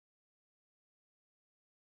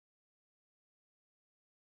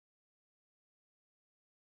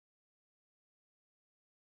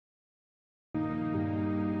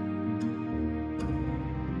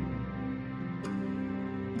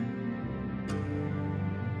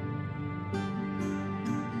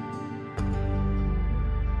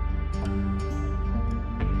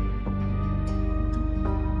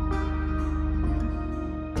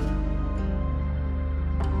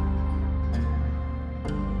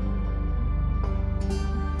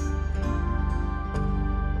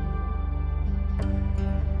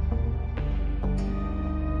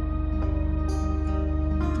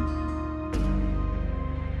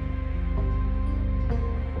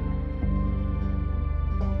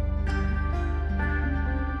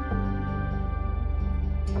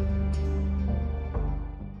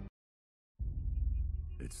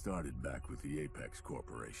started back with the Apex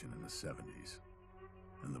Corporation in the 70s,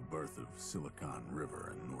 and the birth of Silicon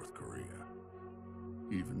River in North Korea.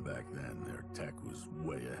 Even back then, their tech was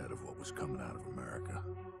way ahead of what was coming out of America.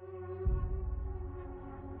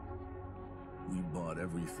 We bought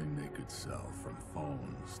everything they could sell, from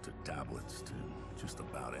phones to tablets to just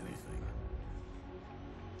about anything.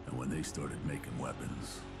 And when they started making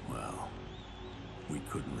weapons, well, we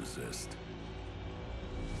couldn't resist.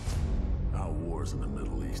 Our wars in the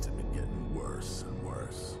Middle East had been getting worse and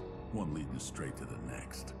worse, one leading straight to the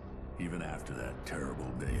next. Even after that terrible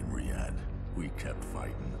day in Riyadh, we kept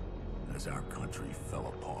fighting as our country fell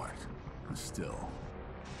apart. And still,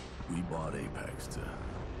 we bought Apex to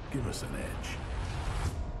give us an edge.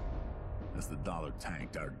 As the dollar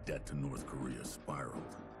tanked, our debt to North Korea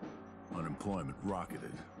spiraled. Unemployment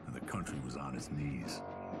rocketed, and the country was on its knees.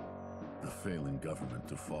 The failing government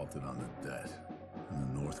defaulted on the debt, and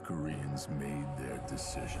the North Koreans made their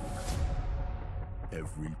decision.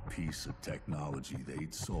 Every piece of technology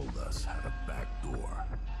they'd sold us had a back door.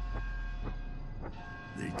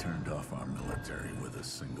 They turned off our military with a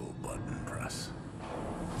single button press.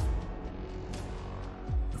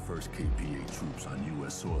 The first KPA troops on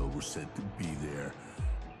U.S. soil were said to be there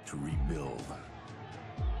to rebuild.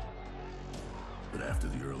 But after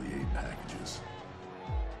the early aid packages,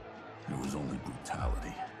 there was only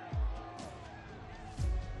brutality.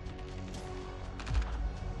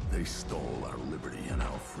 They stole our liberty and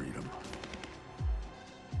our freedom.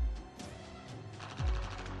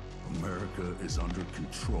 America is under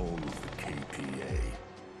control of the KPA.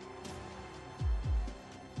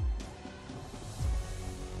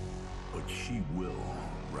 But she will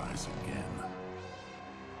rise again.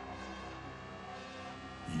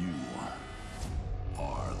 You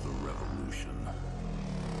are the revolution.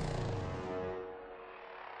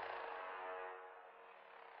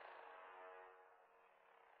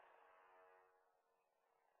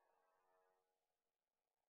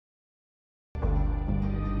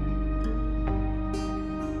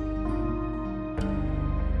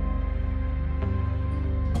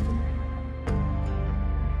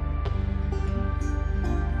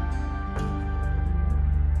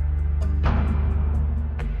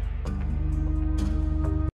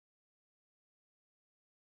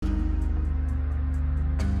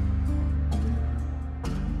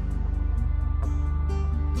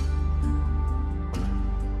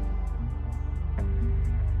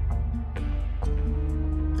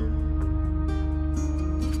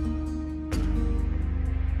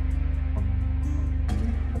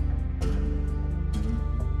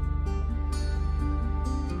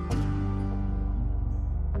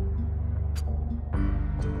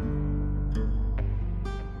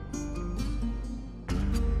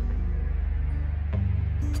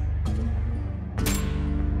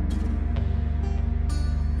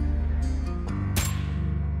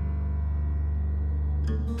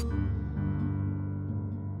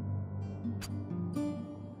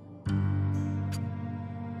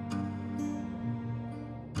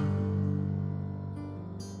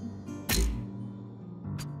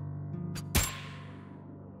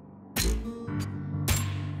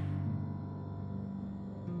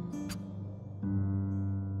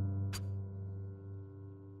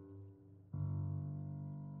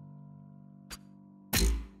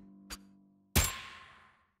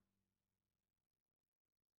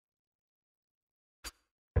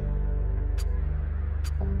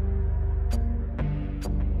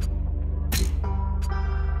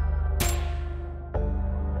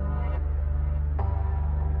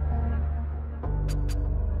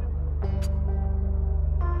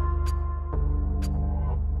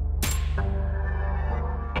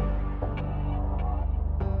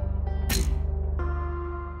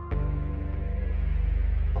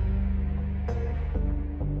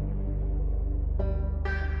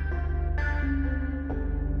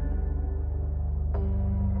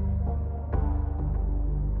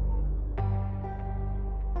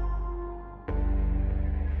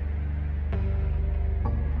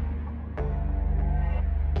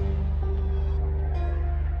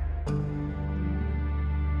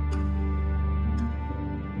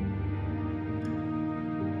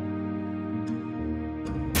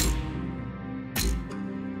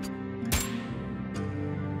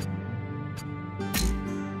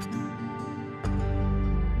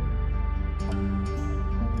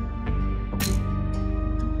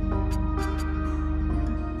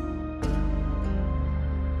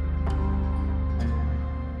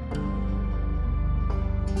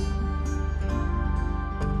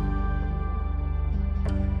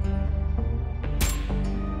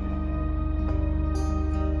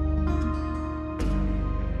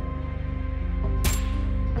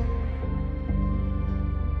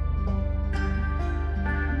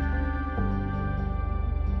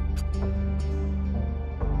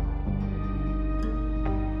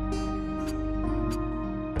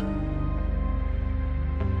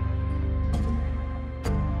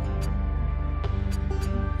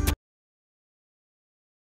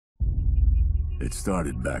 It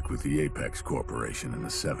started back with the Apex Corporation in the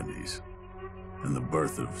 70s, and the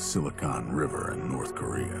birth of Silicon River in North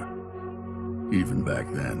Korea. Even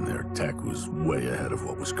back then, their tech was way ahead of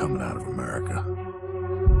what was coming out of America.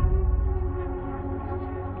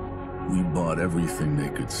 We bought everything they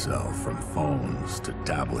could sell, from phones to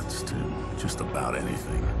tablets to just about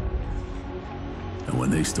anything. And when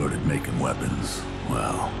they started making weapons,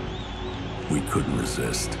 well, we couldn't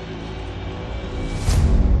resist.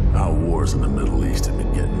 Our wars in the Middle East had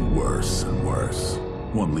been getting worse and worse,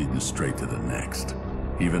 one leading straight to the next.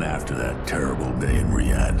 Even after that terrible day in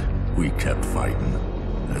Riyadh, we kept fighting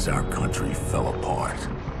as our country fell apart.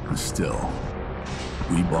 And still,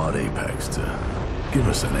 we bought Apex to give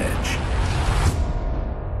us an edge.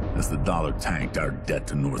 As the dollar tanked, our debt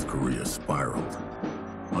to North Korea spiraled.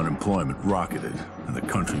 Unemployment rocketed, and the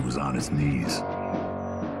country was on its knees.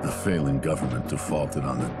 The failing government defaulted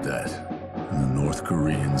on the debt, and the North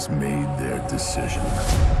Koreans made their decision.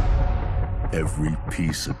 Every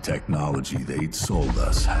piece of technology they'd sold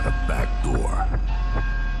us had a back door.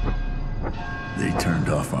 They turned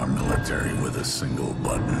off our military with a single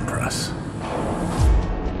button press.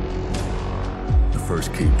 The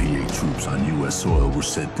first KPA troops on U.S. soil were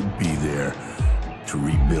said to be there to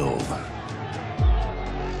rebuild.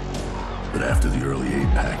 But after the early aid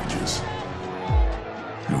packages,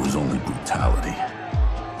 there was only brutality.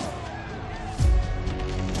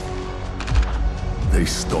 They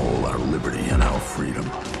stole our liberty and our freedom.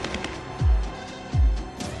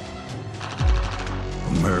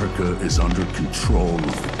 America is under control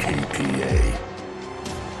of the KPA.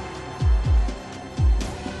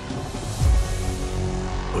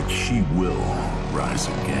 But she will rise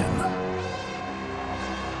again.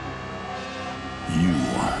 You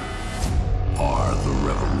are the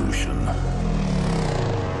revolution.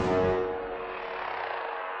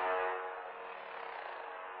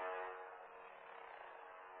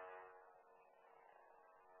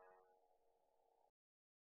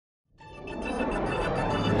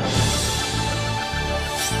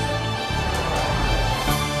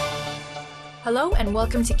 Hello and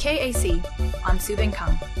welcome to KAC. I'm Subin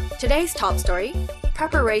Kang. Today's top story.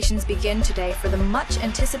 Preparations begin today for the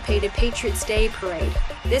much-anticipated Patriots' Day parade.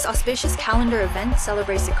 This auspicious calendar event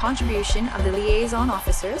celebrates the contribution of the liaison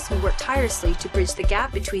officers who work tirelessly to bridge the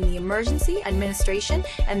gap between the emergency administration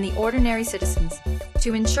and the ordinary citizens.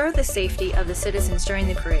 To ensure the safety of the citizens during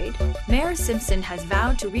the parade, Mayor Simpson has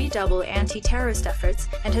vowed to redouble anti-terrorist efforts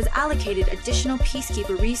and has allocated additional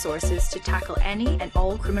peacekeeper resources to tackle any and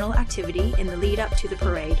all criminal activity in the lead-up to the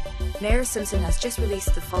parade. Mayor Simpson has just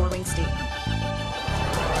released the following statement.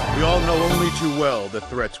 We all know only too well the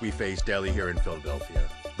threats we face daily here in Philadelphia.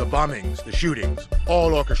 The bombings, the shootings,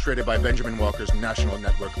 all orchestrated by Benjamin Walker's national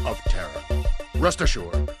network of terror. Rest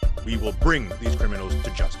assured, we will bring these criminals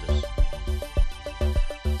to justice.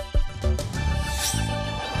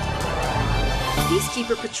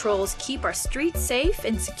 Peacekeeper patrols keep our streets safe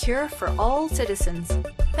and secure for all citizens.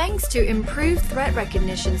 Thanks to improved threat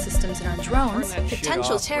recognition systems in our drones,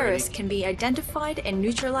 potential terrorists can be identified and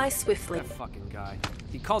neutralized swiftly. That fucking guy.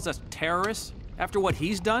 He calls us terrorists after what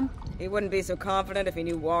he's done? He wouldn't be so confident if he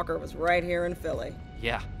knew Walker was right here in Philly.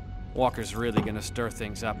 Yeah, Walker's really gonna stir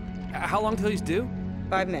things up. How long till he's due?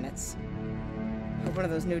 5 minutes. Hope one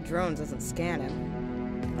of those new drones doesn't scan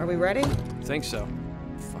him. Are we ready? Think so.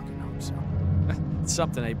 Fucking hope so.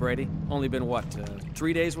 Something, eh, Brady? Only been, what,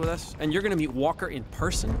 3 days with us? And you're gonna meet Walker in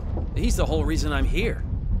person? He's the whole reason I'm here.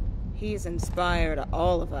 He's inspired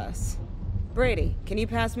all of us. Brady, can you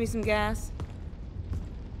pass me some gas?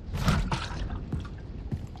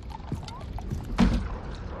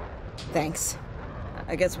 Thanks.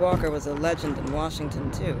 I guess Walker was a legend in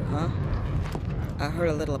Washington too, huh? I heard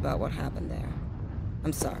a little about what happened there.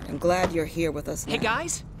 I'm sorry. I'm glad you're here with us now. Hey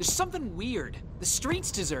guys, there's something weird. The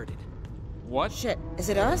street's deserted. What? Shit, is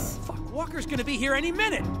it us? Fuck, Walker's gonna be here any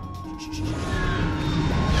minute!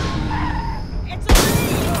 It's a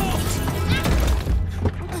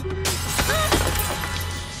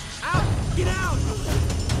Out! Get out!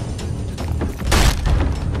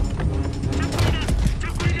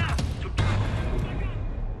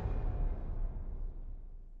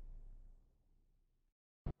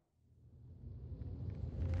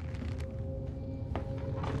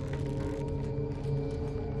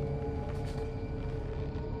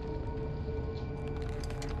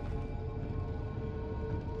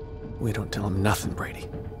 We don't tell him nothing, Brady.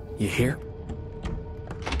 You hear?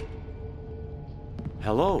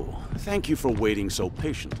 Hello. Thank you for waiting so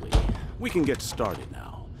patiently. We can get started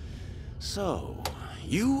now. So,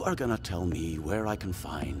 you are gonna tell me where I can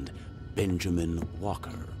find Benjamin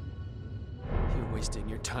Walker. You're wasting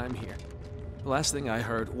your time here. The last thing I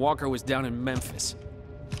heard, Walker was down in Memphis.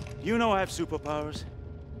 You know I have superpowers?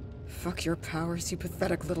 Fuck your powers, you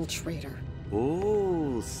pathetic little traitor.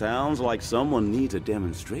 Oh, sounds like someone needs a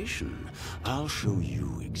demonstration. I'll show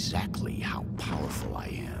you exactly how powerful I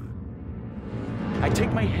am. I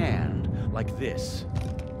take my hand like this.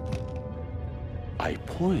 I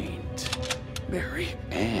point. Mary.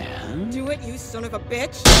 And... Do it, you son of a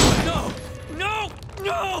bitch! No! No!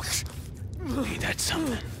 No! Ain't that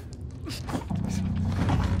something?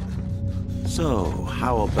 So,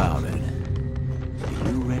 how about it?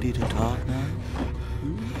 Are you ready to talk now?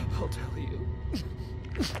 I'll tell you.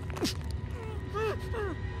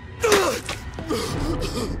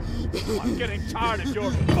 I'm getting tired of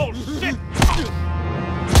your bullshit!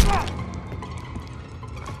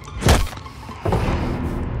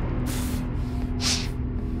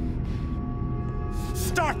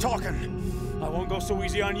 Start talking! I won't go so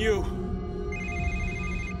easy on you.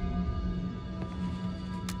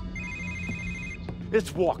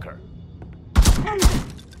 It's Walker.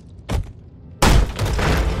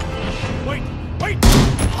 Wait! Wait!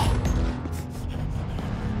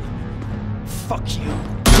 Fuck you.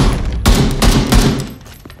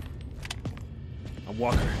 I'm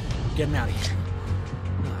Walker. Getting out of here.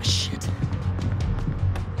 Oh, shit.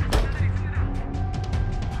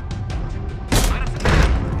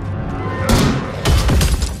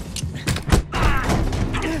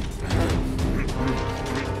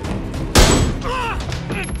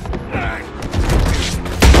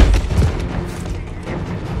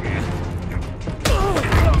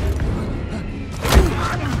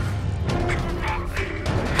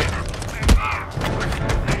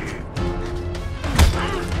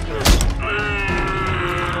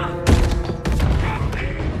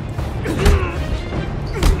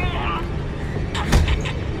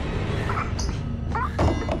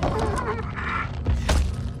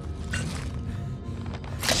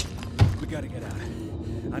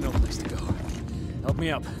 Me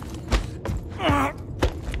up.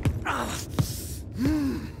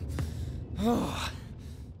 Oh,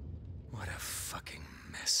 what a fucking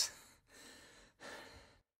mess.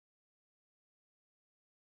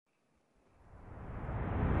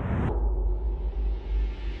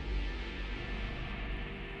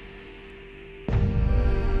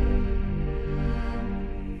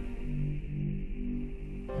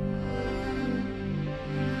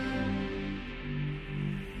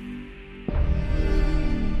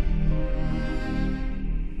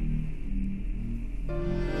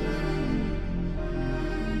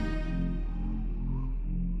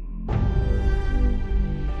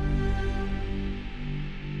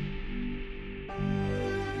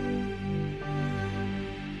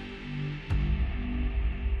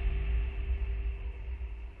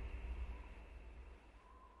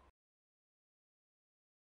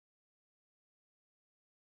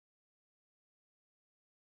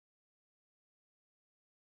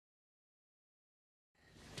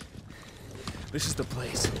 This is the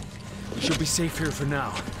place. We should be safe here for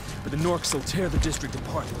now, but the Norks will tear the district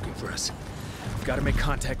apart looking for us. We've got to make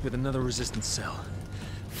contact with another resistance cell.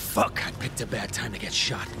 Fuck, I picked a bad time to get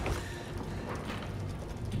shot.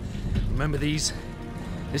 Remember these?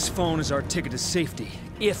 This phone is our ticket to safety,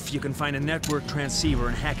 if you can find a network transceiver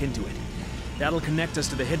and hack into it. That'll connect us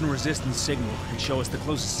to the hidden resistance signal and show us the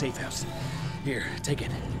closest safe house. Here, take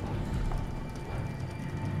it.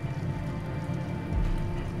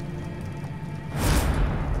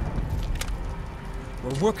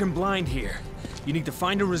 We're working blind here. You need to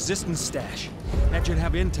find a resistance stash. That should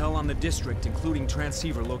have intel on the district, including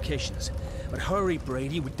transceiver locations. But hurry,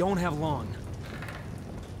 Brady, we don't have long.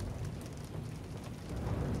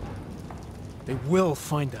 They will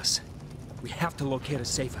find us. We have to locate a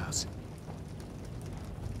safe house.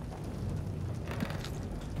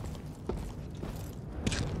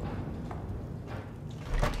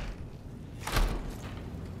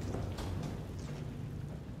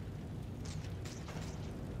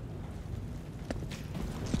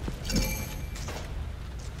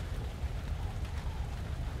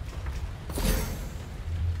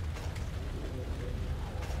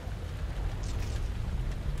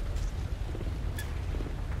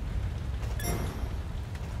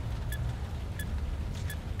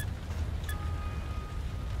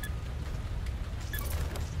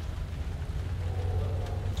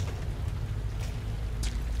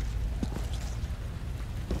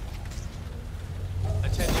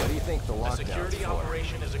 A security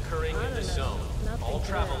operation is occurring in this zone. All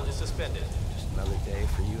travel is suspended. Just another day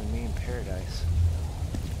for you and me in paradise.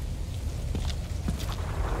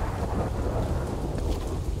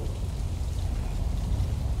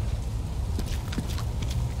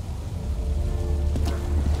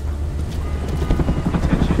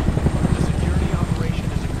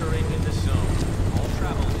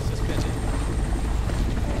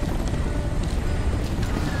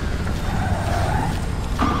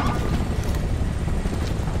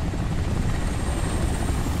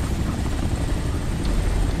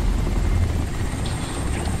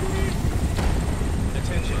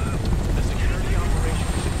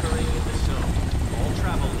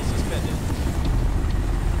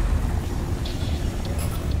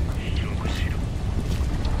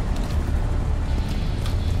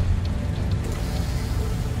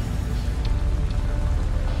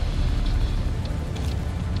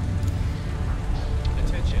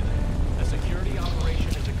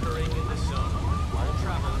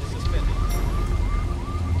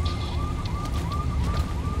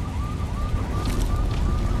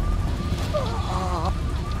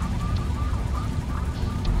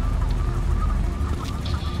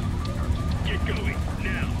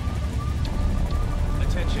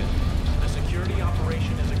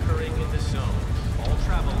 zone. All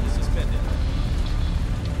travel is suspended.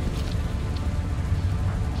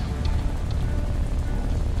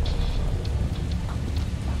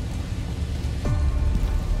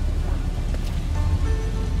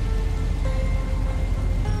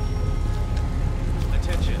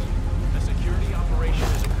 Attention. A security operation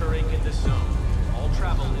is occurring in this zone. All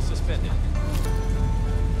travel is suspended.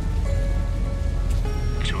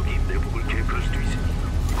 적이 내복을 계획할 수도 있으니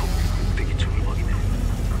공백이 정의막이네.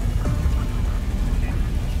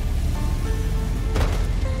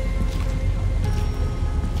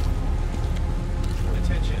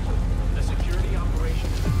 Attention. A security operation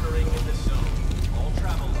is occurring in this zone. All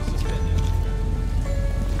travel is suspended.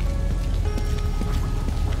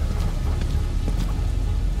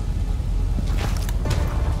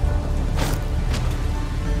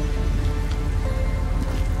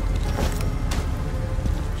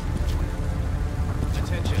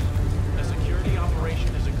 Attention. A security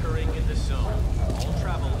operation is occurring in this zone. All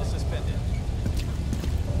travel is suspended.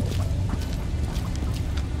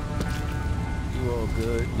 You all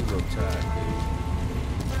good? You look tired, dude.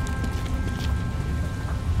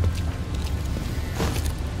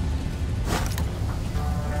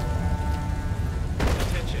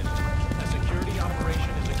 Attention. A security operation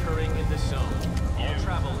is occurring in this zone. All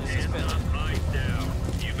travel is suspended. down.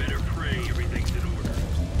 You better pray everything's in order.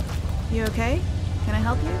 You okay? Can I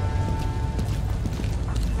help you?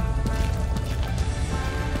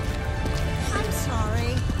 I'm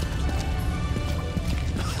sorry.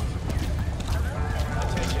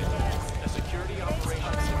 Attention. A security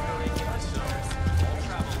operation is occurring in this zone. All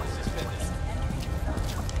travel is suspended.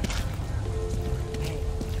 Hey,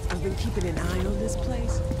 I've been keeping an eye on this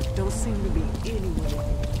place. Don't seem to be anyone in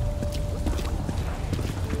it.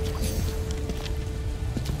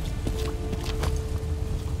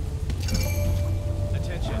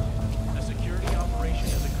 Attention. A security operation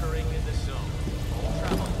is occurring in this zone. All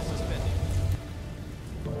travel is suspended.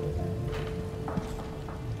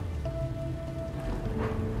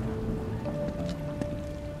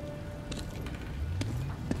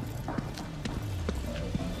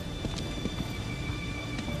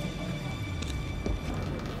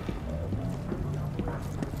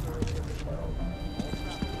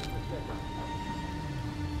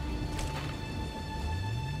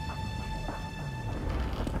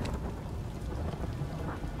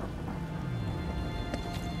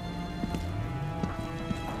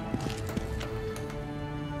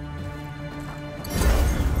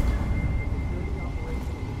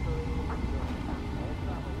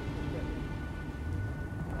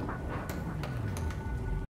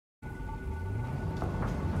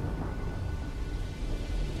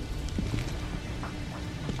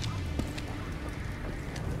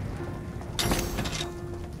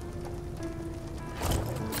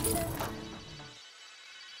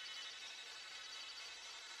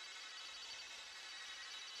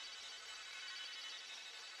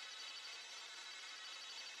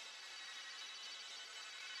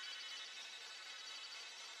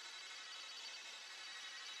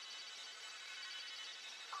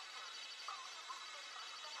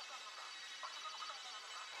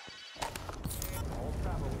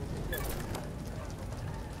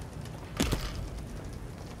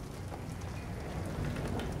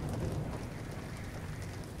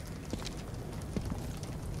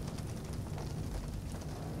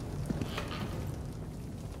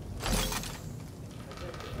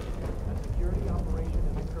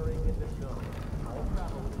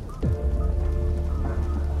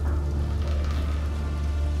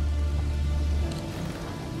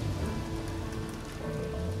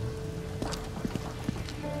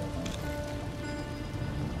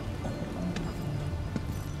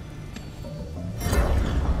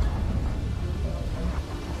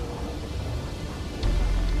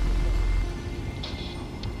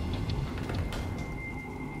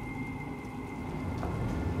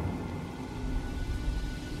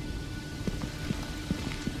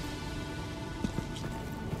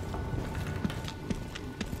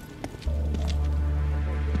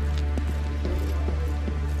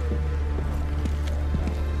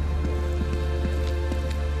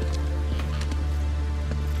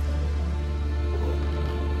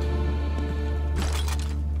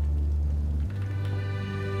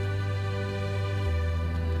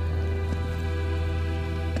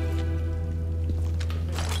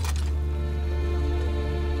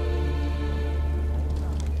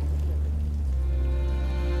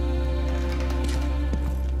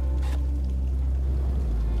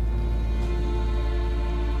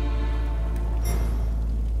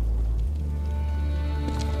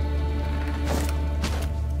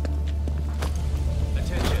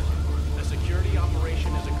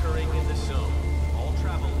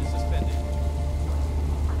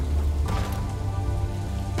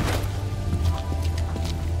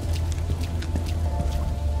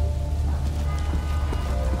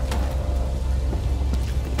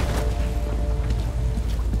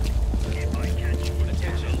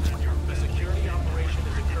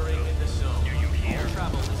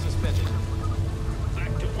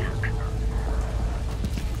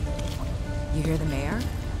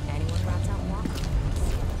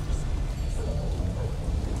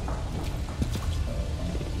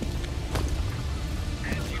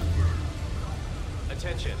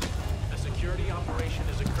 Attention. A security operation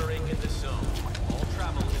is occurring in this zone. All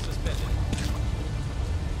travel is suspended.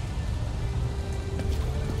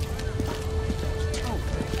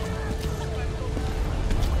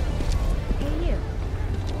 Hey, you.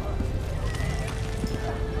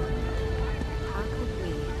 How could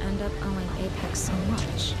we end up owing Apex so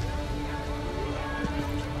much?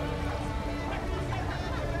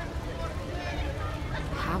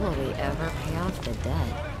 How will we ever pay off the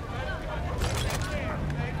debt?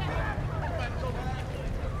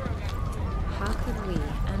 How could we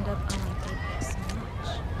end up owing Apex so much?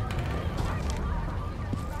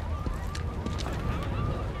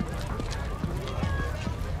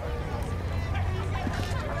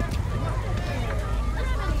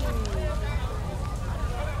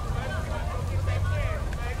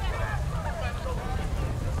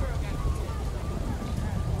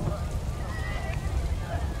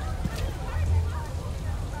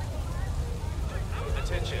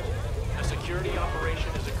 Attention. A security operation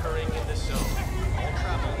is occurring in this zone. All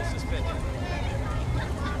travel is suspended.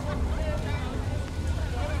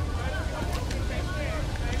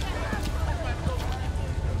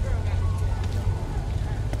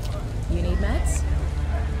 You need meds?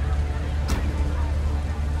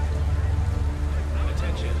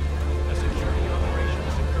 Attention. A security operation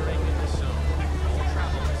is occurring in this zone. All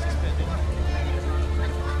travel is suspended.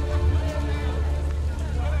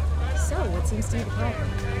 So, what seems to be the problem?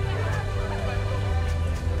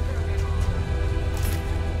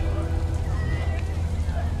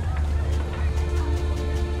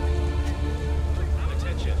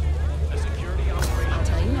 Attention. A security operation I'll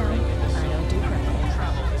tell you is now, occurring in this I zone. don't do credit. All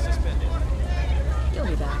travel is suspended. You'll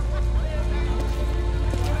be back.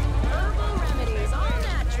 Herbal remedies, all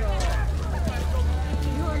natural.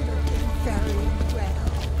 You're looking very well.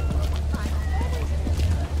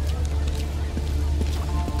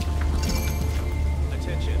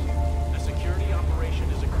 Attention. A security operation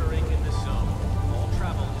is occurring in this zone. All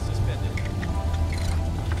travel is suspended.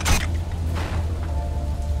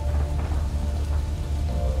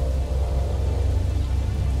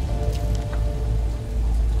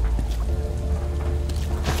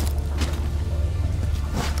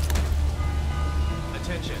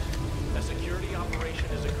 Attention. A security operation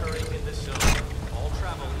is occurring in this zone. All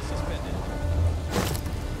travel is suspended.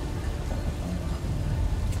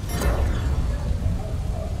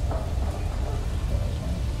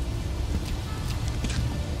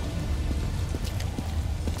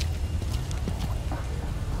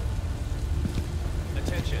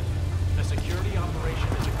 Attention. A security operation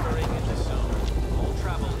is occurring in this zone. All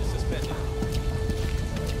travel is suspended.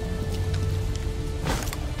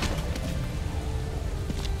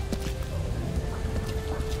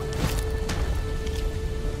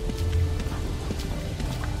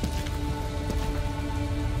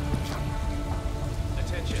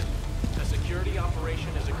 Attention. A security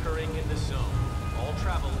operation is occurring in this zone. All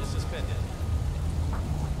travel is suspended.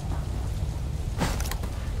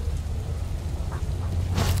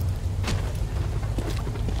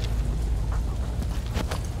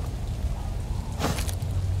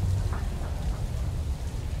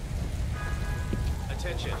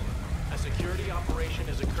 Attention. A security operation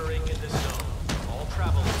is occurring in this zone. All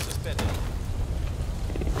travel is suspended.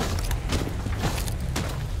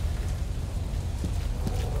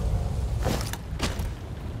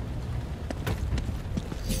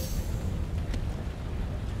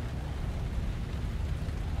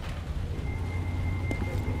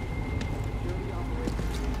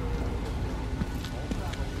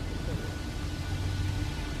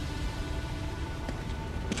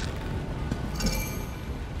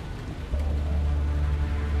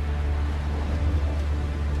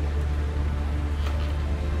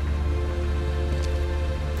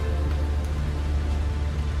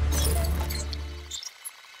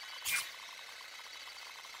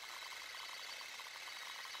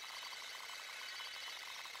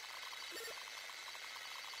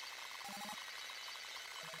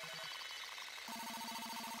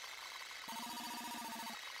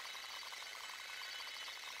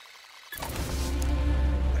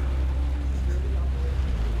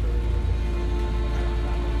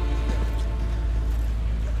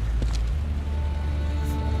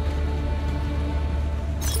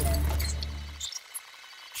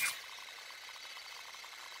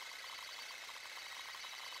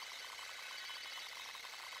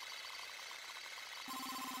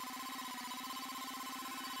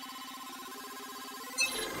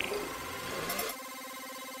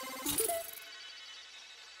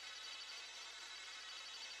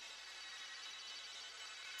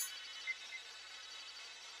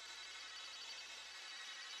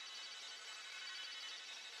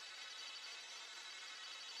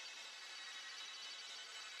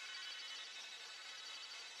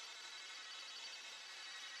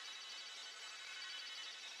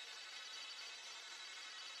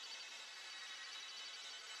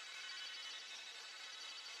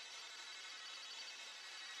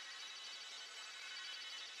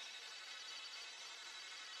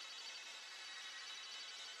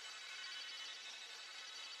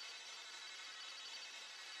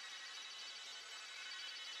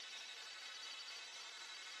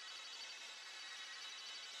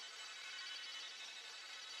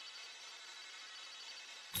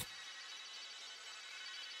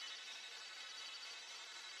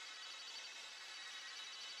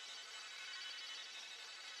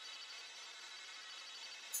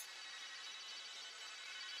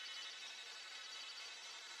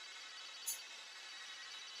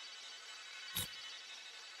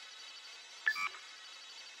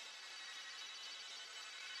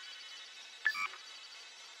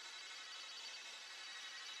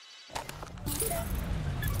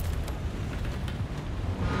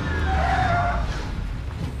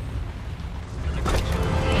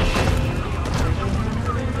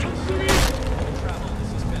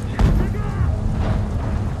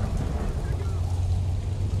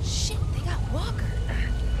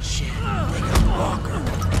 Walker,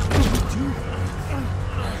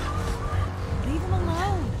 leave him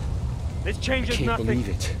alone. This changes Can't nothing. believe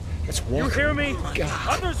it. That's Walker. You hear me? God.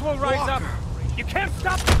 Others will rise up. You can't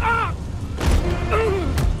stop. Ah!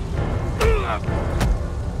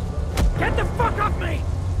 Get the fuck off me!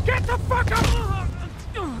 Get the fuck off!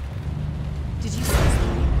 Did you see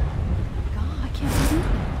something? God, I can't believe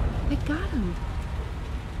it. They got him.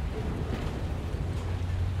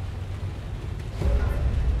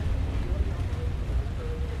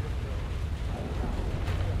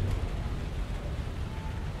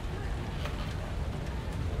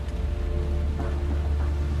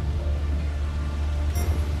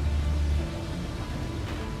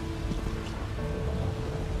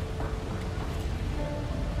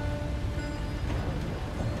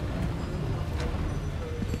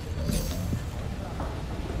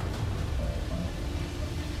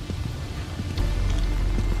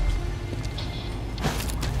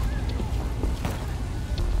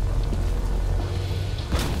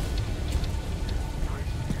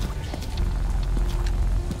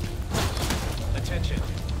 Attention.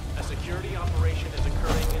 A security operation is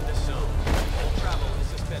occurring in this zone. All travel is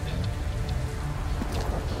suspended.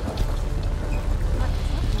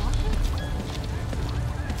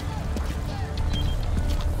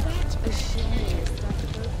 Such a shame.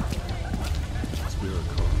 Spirit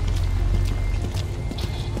call.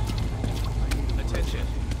 Attention.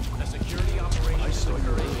 A security operation is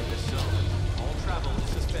occurring in this zone. All travel is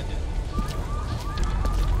suspended.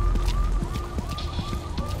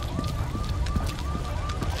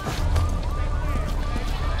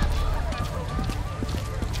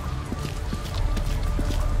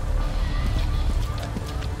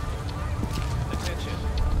 Attention.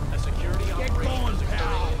 A security operation is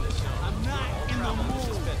occurring in this zone. I'm not in the mood.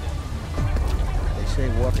 Suspended. They say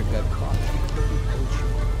Walker got caught. He coached you.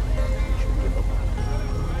 You should give up on it.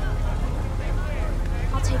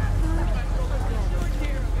 I'll take food.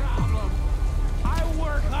 I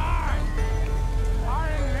work hard.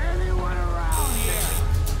 Harder than anyone around here.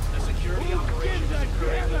 A security Who operation gives is a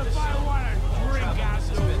occurring damn in this if I zone. want to All drink travel is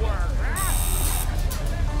after suspended. work?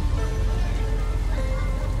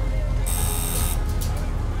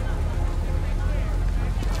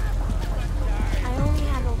 I only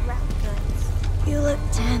handle rep goods. You look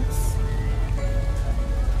tense.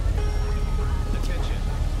 Attention.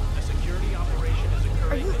 A security operation is Are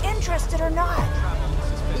occurring you in this zone. interested or not? Travel is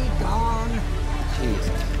suspended.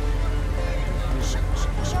 Jesus.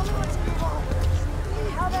 Show me what's involved.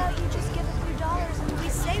 How about you just give a few dollars and we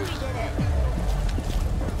say we did it?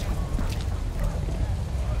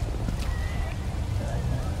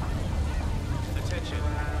 Attention.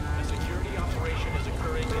 A security operation is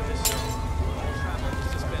occurring in this zone. All travel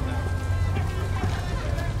is suspended.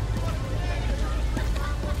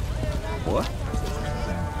 What?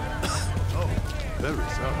 Oh, very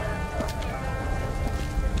sorry.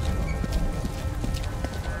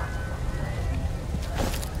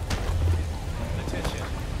 Attention.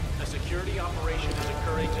 A security operation is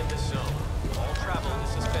occurring in this zone. All travel is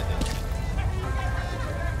suspended.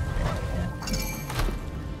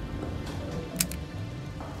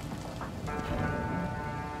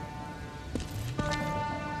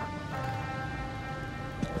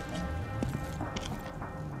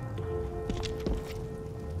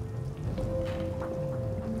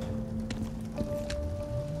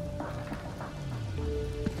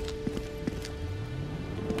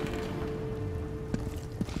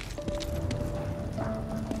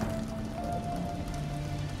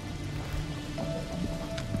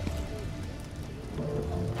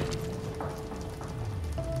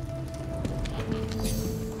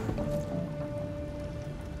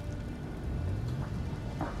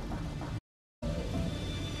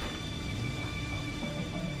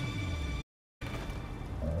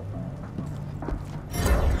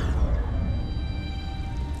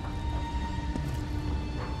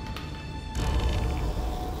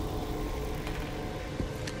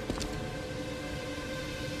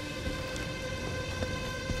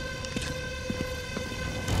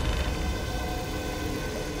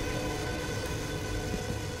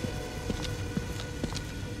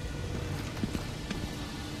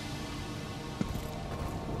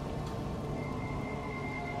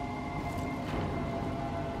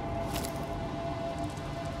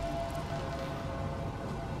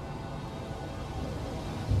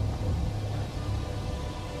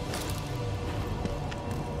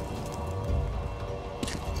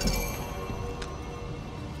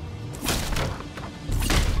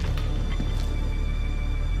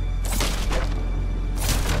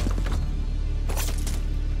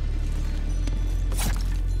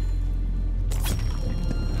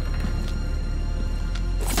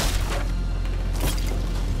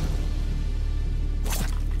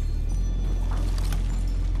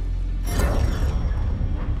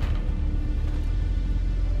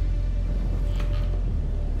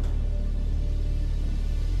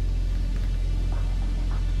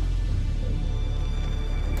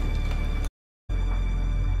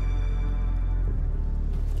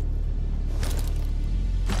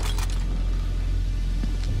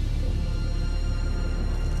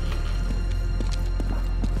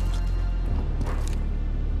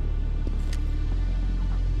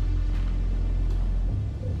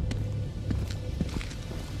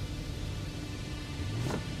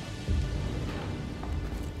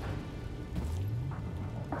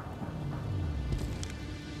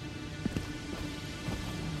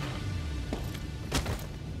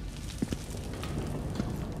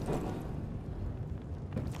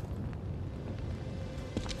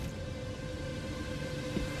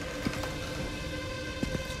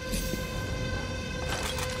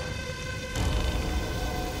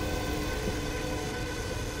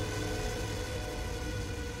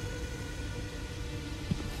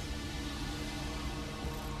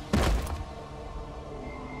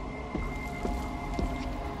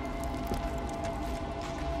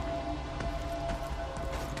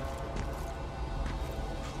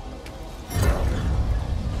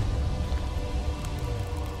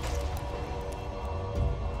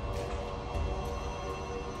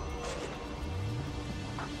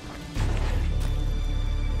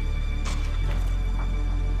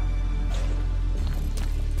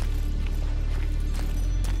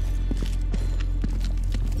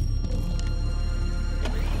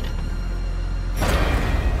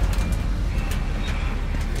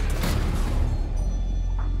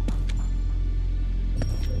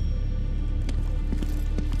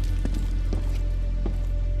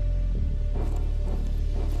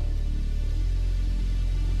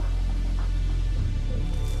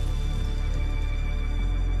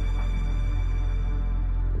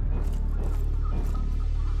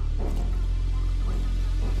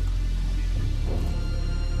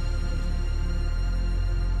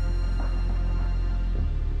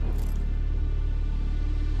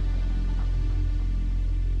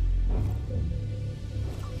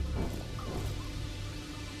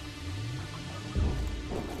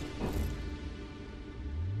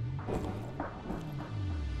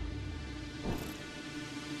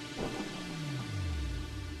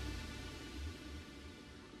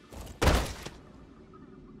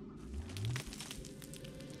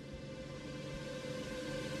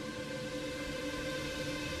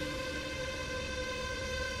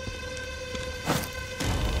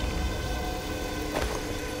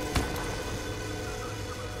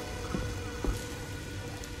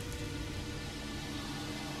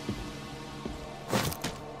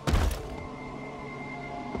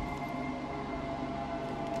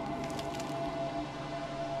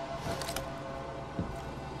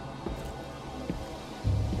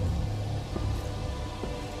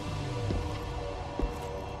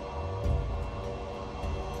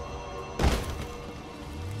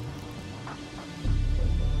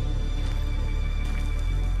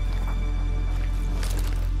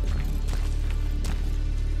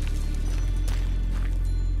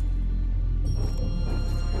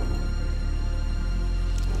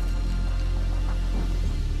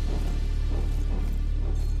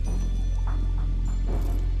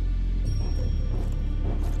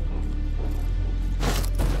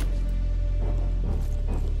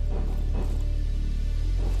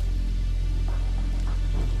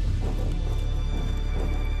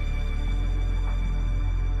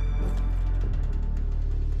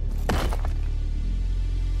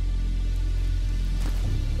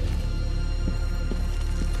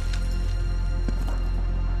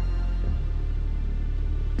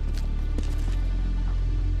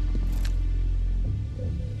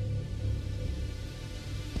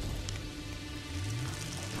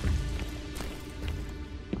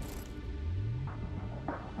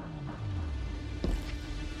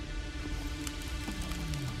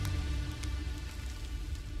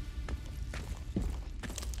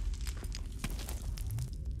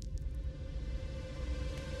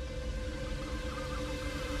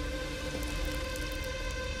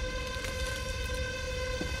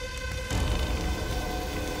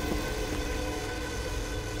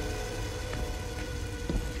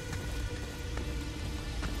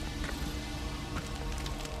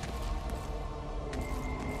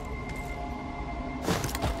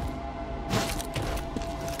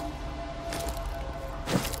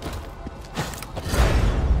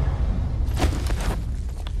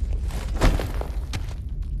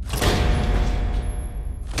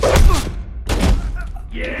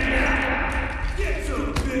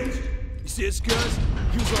 exist, cuz?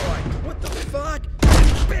 He was alright. What the fuck?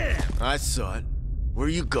 Bam! I saw it. Where are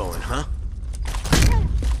you going, huh?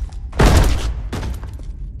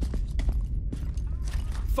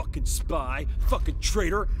 Fucking spy, fucking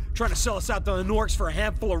traitor, trying to sell us out to the Norks for a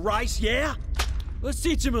handful of rice, yeah? Let's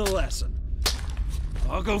teach him a lesson.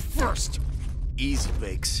 I'll go first. Easy,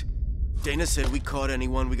 Bakes. Dana said we caught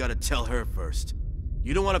anyone, we gotta tell her first.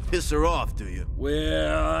 You don't want to piss her off, do you?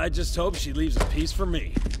 Well, I just hope she leaves a piece for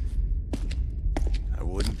me. I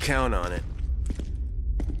wouldn't count on it.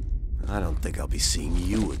 I don't think I'll be seeing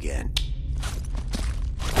you again.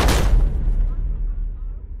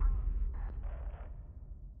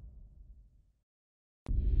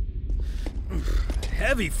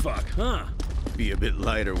 Heavy fuck, huh? Be a bit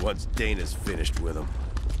lighter once Dana's finished with him.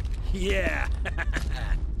 Yeah.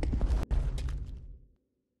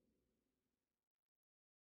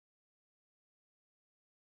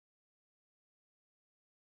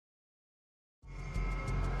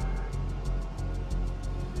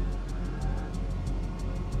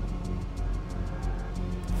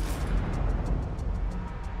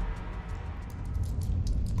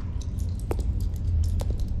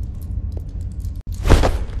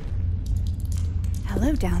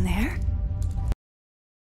 Hello down there.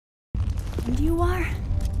 And you are?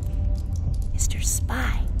 Mr.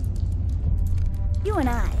 Spy. You and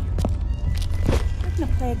I, we're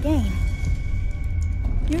gonna play a game.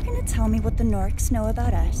 You're gonna tell me what the Norks know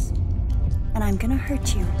about us, and I'm gonna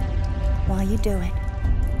hurt you while you do it.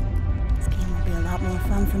 This game will be a lot more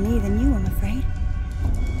fun for me than you, I'm afraid.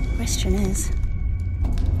 The question is,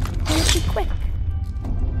 will it be quick?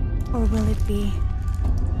 Or will it be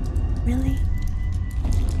really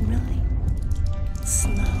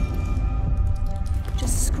slow?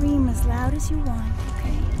 Just scream as loud as you want,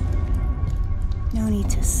 okay? No need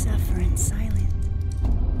to suffer in silence.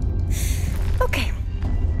 Okay.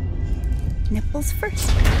 Nipples first.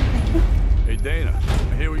 Hey, Dana.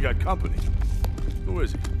 I hear we got company. Who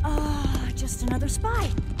is he? Just another spy.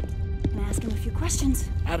 I'm gonna ask him a few questions.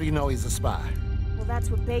 How do you know he's a spy? Well, that's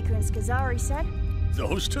what Baker and Scazzari said.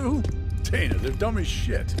 Those two? Dana, they're dumb as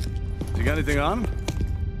shit. You got anything on him?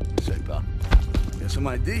 Say, pal. Got some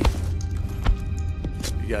ID.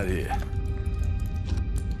 You got here.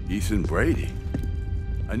 Ethan Brady.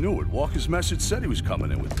 I knew it. Walker's message said he was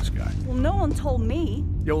coming in with this guy. Well, no one told me.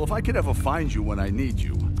 Yeah, well, if I could ever find you when I need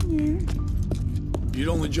you. Yeah. You'd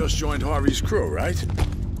only just joined Harvey's crew, right?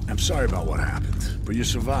 I'm sorry about what happened, but you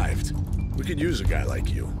survived. We could use a guy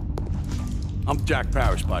like you. I'm Jack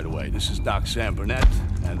Parrish, by the way. This is Doc Sam Burnett,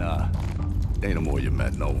 and, Dana Moore you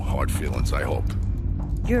met. No hard feelings, I hope.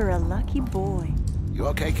 You're a lucky boy. You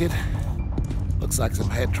okay, kid? Looks like some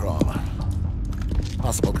head trauma.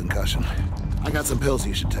 Possible concussion. I got some pills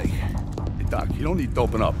you should take. Hey, Doc, you don't need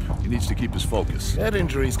doping up. He needs to keep his focus. Head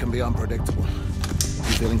injuries can be unpredictable.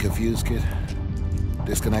 You feeling confused, kid?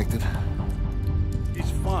 Disconnected?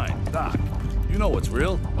 He's fine, Doc. You know what's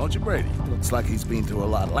real, don't you, Brady? Looks like he's been through a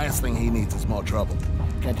lot. Last thing he needs is more trouble.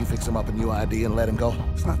 Can't you fix him up a new ID and let him go?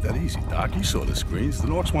 It's not that easy, Doc. You saw the screens. The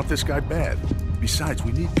Norks want this guy bad. Besides,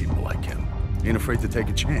 we need people like him. Ain't afraid to take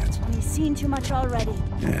a chance. He's seen too much already.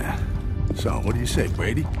 Yeah. So, what do you say,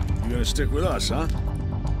 Brady? You gonna stick with us, huh?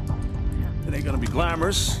 It ain't gonna be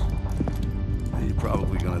glamorous. And you're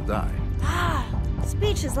probably gonna die.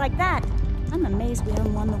 Speeches like that. I'm amazed we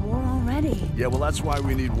haven't won the war already. Yeah, well, that's why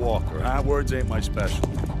we need Walker, huh? Words ain't my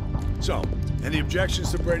specialty. So, any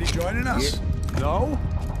objections to Brady joining us? Yeah. No?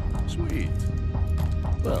 Sweet.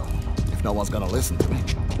 Well, if no one's gonna listen to me,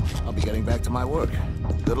 I'll be getting back to my work.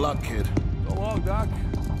 Good luck, kid. So long, Doc.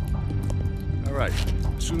 All right.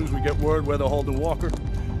 As soon as we get word where they're holding Walker,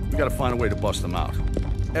 we gotta find a way to bust them out.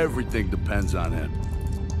 Everything depends on him.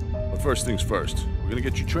 But first things first, we're gonna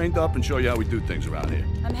get you trained up and show you how we do things around here.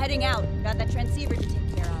 I'm heading out. Got that transceiver to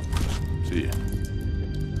take care of. See ya.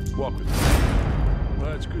 Walk with me.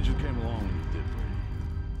 Well, it's good you came along when you did,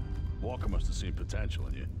 Brady. Walker must have seen potential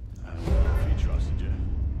in you. I don't know if he trusted you.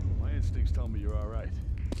 My instincts tell me you're all right.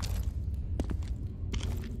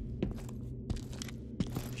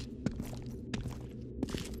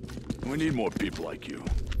 We need more people like you.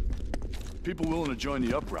 People willing to join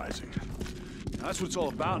the uprising. That's what it's all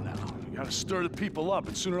about now. You gotta stir the people up,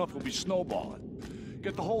 and soon enough we'll be snowballing.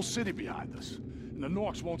 Get the whole city behind us, and the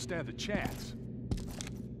Norks won't stand a chance.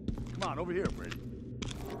 Come on, over here, Brady.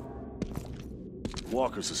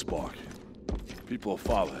 Walker's the spark. People will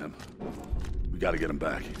follow him. We gotta get him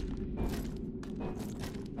back.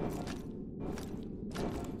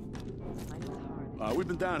 We've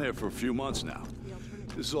been down here for a few months now.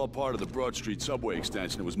 This is all part of the Broad Street subway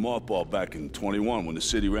extension. It was mothballed back in '21 when the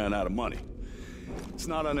city ran out of money. It's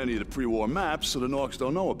not on any of the pre-war maps, so the Norks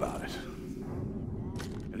don't know about it.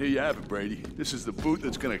 Here you have it, Brady. This is the boot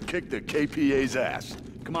that's gonna kick the KPA's ass.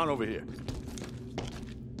 Come on over here.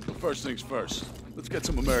 So first things first, let's get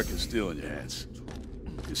some American steel in your hands.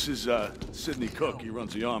 This is, Sidney Cook. He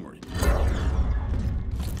runs the armory.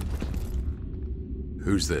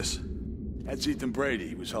 Who's this? That's Ethan Brady.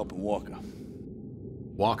 He was helping Walker.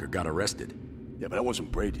 Walker got arrested. Yeah, but that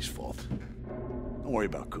wasn't Brady's fault. Don't worry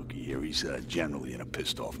about Cookie here. He's generally in a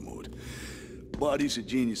pissed-off mood. But he's a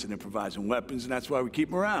genius at improvising weapons, and that's why we keep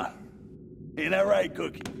him around. Ain't that right,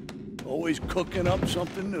 Cookie? Always cooking up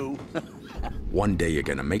something new. One day you're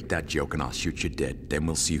gonna make that joke and I'll shoot you dead. Then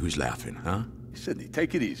we'll see who's laughing, huh? Sidney,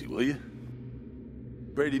 take it easy, will you?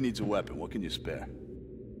 Brady needs a weapon. What can you spare?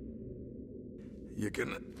 You're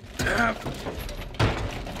gonna have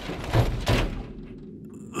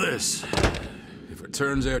this. If it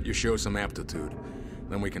turns out you show some aptitude,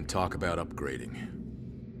 then we can talk about upgrading.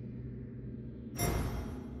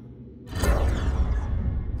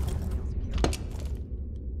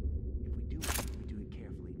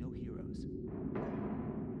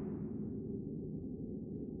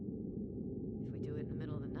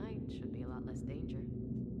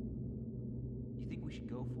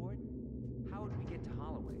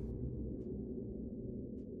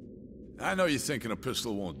 I know you're thinking a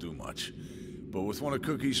pistol won't do much, but with one of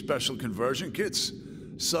Cookie's special conversion kits,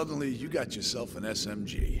 suddenly you got yourself an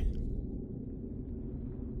SMG.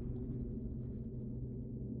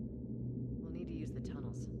 We'll need to use the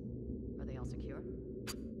tunnels. Are they all secure?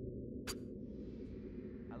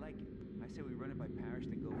 I like it. I say we run it by parish,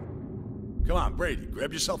 then go for it. Come on, Brady,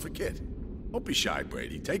 grab yourself a kit. Don't be shy,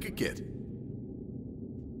 Brady. Take a kit.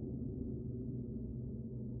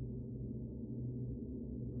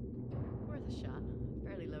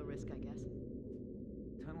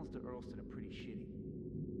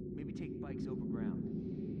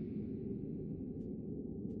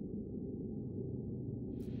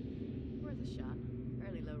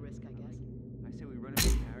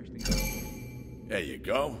 There you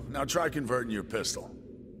go. Now try converting your pistol.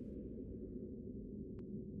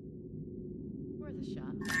 Worth a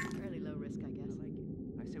shot. Fairly low risk, I guess. I like it.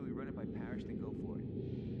 I say we run it by parish, then go for it.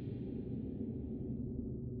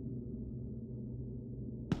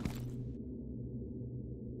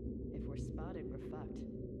 If we're spotted, we're fucked.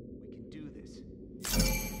 We can do this.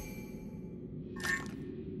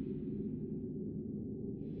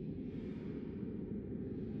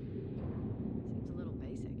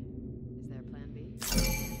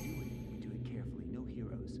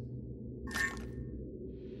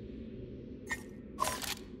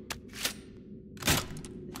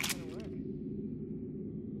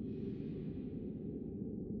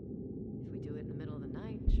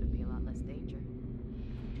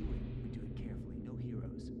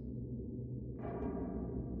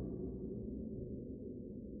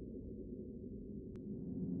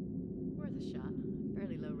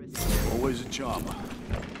 Always a charmer.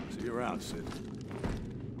 See you around, Sid.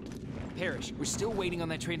 Parrish, we're still waiting on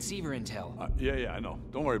that transceiver intel. Yeah, I know.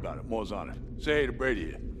 Don't worry about it. Moore's on it. Say hey to Brady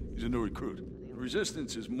here. He's a new recruit. The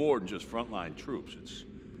Resistance is more than just frontline troops. It's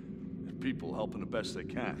people helping the best they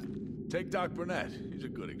can. Take Doc Burnett. He's a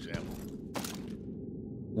good example.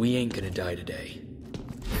 We ain't gonna die today.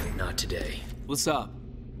 Not today. What's up?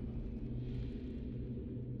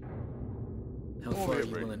 How far are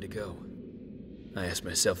you willing to go? I ask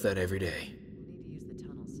myself that every day. We'll need to use the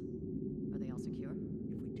tunnels. Are they all secure? If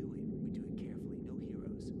we do it carefully. No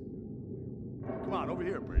heroes. Come on, over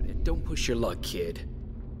here, Brady. Don't push your luck, kid.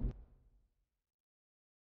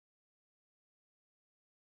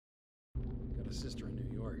 Got a sister in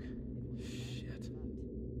New York. Shit.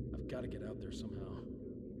 I've got to get out there somehow.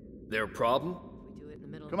 There a problem? If we do it in the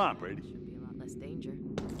middle. Come on, Brady. Should be a lot less danger.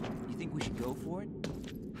 You think we should go for it?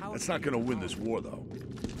 That's not gonna win this war, though.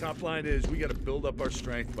 Top line is, we gotta build up our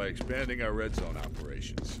strength by expanding our red zone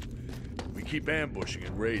operations. We keep ambushing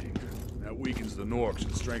and raiding. That weakens the Norks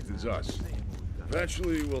and strengthens us.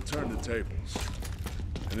 Eventually, we'll turn the tables.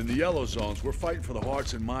 And in the yellow zones, we're fighting for the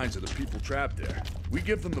hearts and minds of the people trapped there. We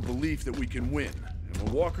give them the belief that we can win. And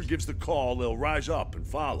when Walker gives the call, they'll rise up and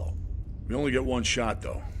follow. We only get one shot,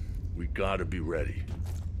 though. We gotta be ready.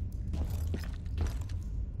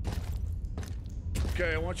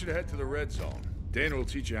 Okay, I want you to head to the red zone. Dana will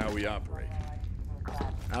teach you how we operate.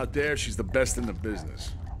 Out there, she's the best in the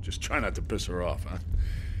business. Just try not to piss her off, huh?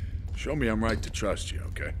 Show me I'm right to trust you,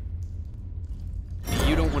 okay?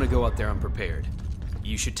 You don't want to go out there unprepared.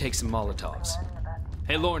 You should take some Molotovs.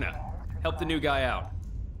 Hey, Lorna, help the new guy out.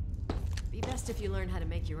 Be best if you learn how to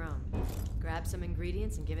make your own. Grab some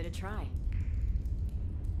ingredients and give it a try.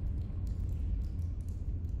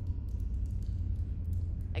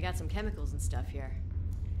 I got some chemicals and stuff here.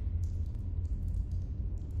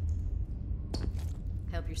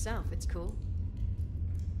 Help yourself, it's cool.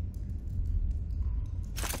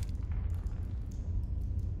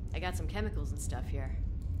 I got some chemicals and stuff here.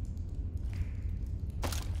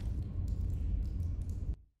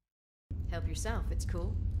 Help yourself, it's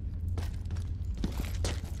cool.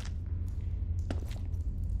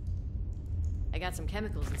 I got some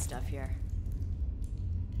chemicals and stuff here.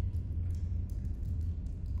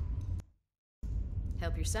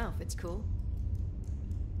 Help yourself, it's cool.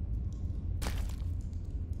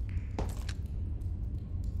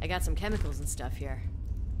 I got some chemicals and stuff here.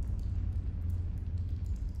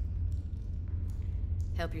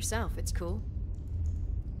 Help yourself, it's cool.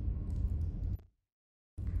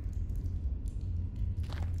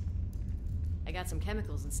 I got some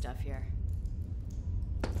chemicals and stuff here.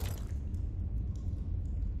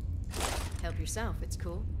 Help yourself, it's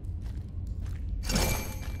cool.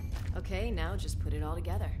 Okay, now just put it all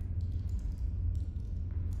together.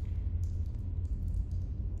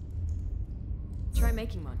 Try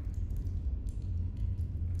making one.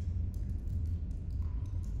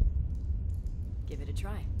 Give it a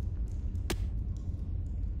try.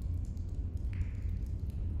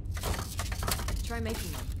 Try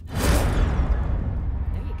making one.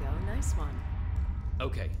 There you go, nice one.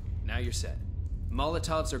 Okay, now you're set.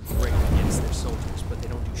 Molotovs are great against their soldiers, but they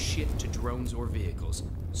don't do shit to drones or vehicles,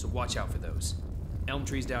 so watch out for those. Elm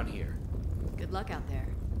trees down here. Good luck out there.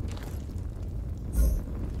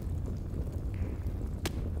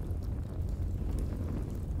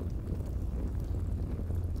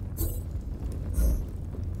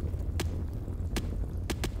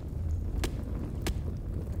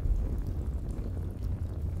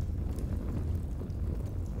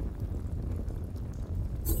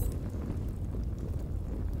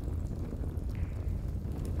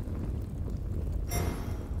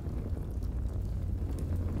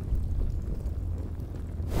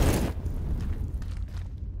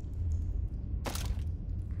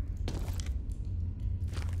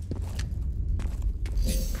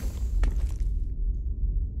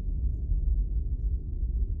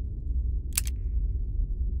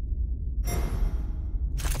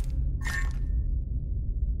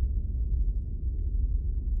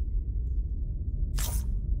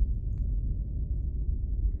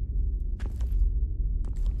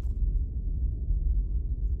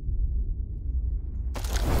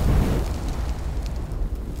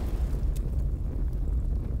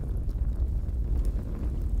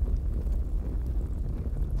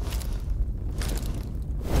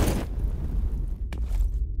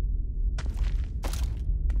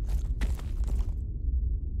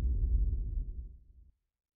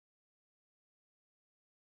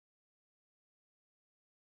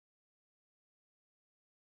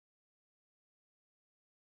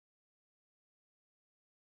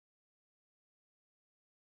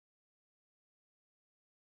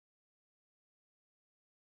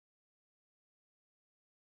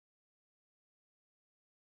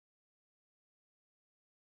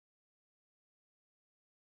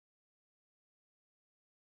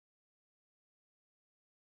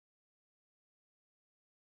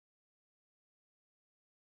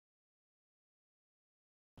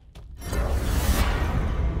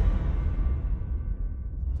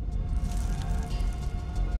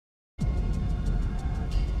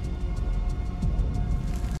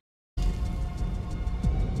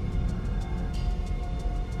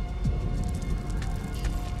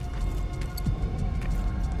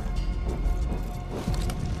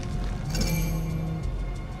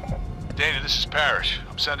 Dana, this is Parrish.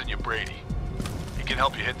 I'm sending you Brady. He can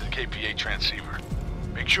help you hit the KPA transceiver.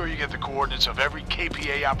 Make sure you get the coordinates of every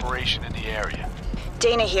KPA operation in the area.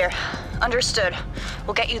 Dana here. Understood.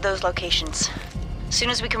 We'll get you those locations. As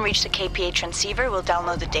soon as we can reach the KPA transceiver, we'll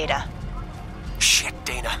download the data. Shit,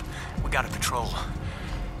 Dana. We got a patrol.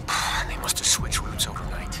 They must have switched routes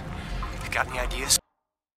overnight. You got any ideas?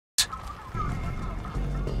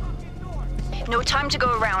 No time to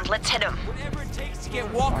go around. Let's hit him. Whatever it takes to get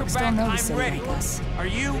Walker back, I'm ready. Are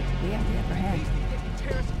you? We have the upper hand.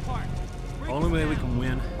 Tear us apart. The only way we can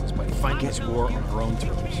win is by fighting this war on our own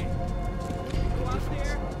terms. Go out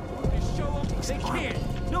there and show them they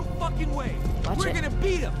can't. No fucking way. We're gonna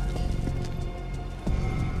beat them.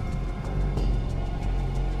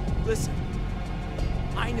 Listen,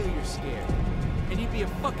 I know you're scared, and you'd be a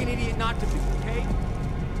fucking idiot not to be, okay?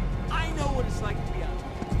 I know what it's like to be out there.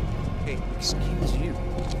 Hey, excuse you.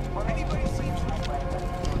 Anybody seems that way.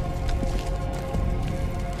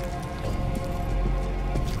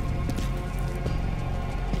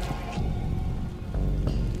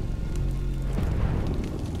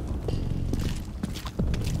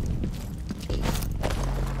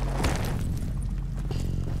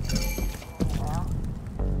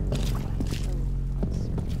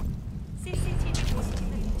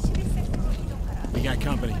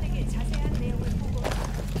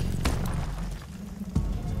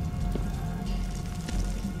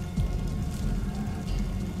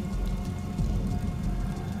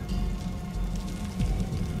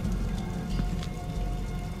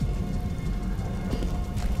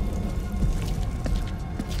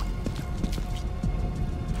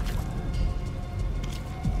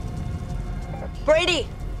 Brady!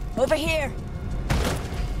 Over here!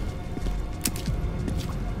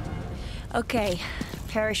 Okay.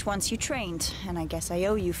 Parrish wants you trained, and I guess I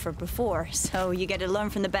owe you for before, so you get to learn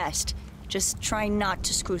from the best. Just try not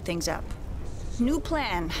to screw things up. New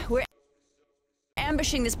plan. We're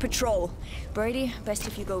ambushing this patrol. Brady, best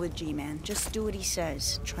if you go with G-Man. Just do what he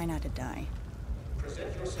says. Try not to die.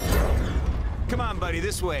 Come on, buddy,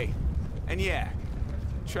 this way. And yeah,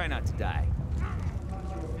 try not to die.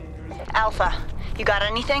 Alpha, you got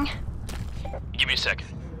anything? Give me a second.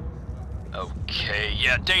 Okay,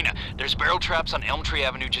 yeah, Dana, there's barrel traps on Elm Tree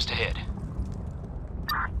Avenue just ahead.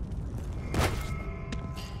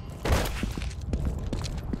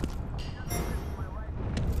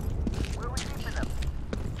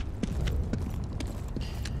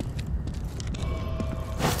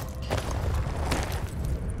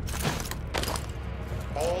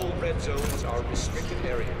 All red zones are restricted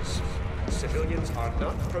areas. Civilians are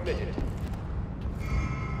not permitted.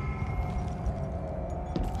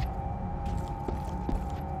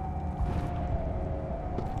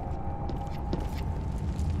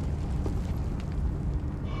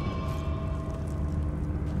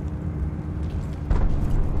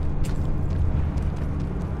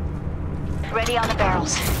 Ready on the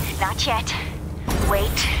barrels. Not yet.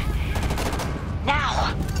 Wait.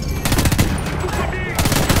 Now!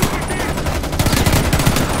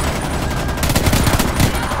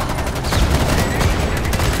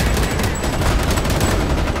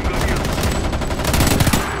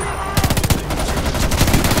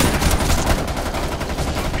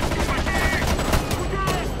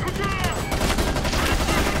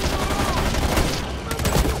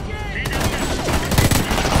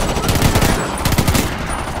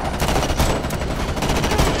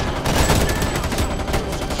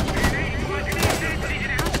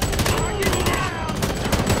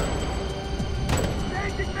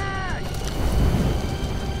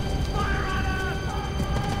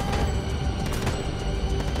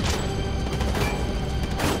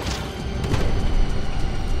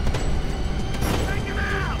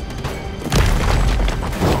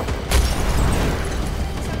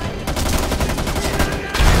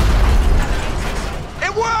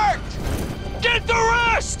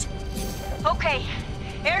 Okay.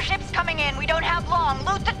 Airship's coming in. We don't have long.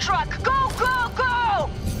 Loot the truck. Go, go, go!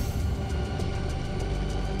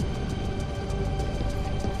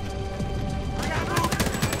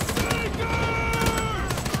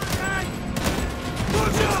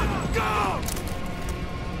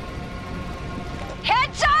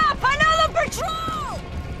 Heads up! Another patrol!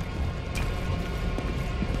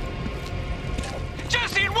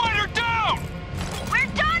 Jesse and White are down! We're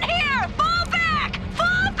done here! Fall back!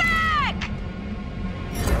 Fall back!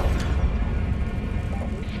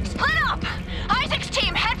 Split up! Isaac's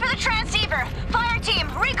team, head for the transceiver. Fire team,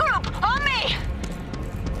 regroup! On me!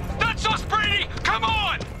 That's us, Brady! Come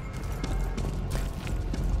on!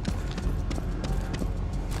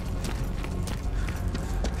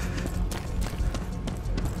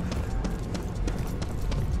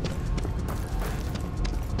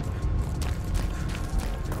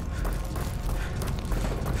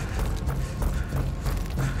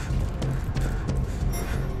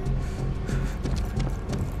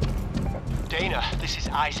 Dana, this is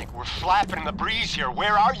Isaac. We're flapping in the breeze here.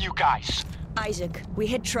 Where are you guys? Isaac, we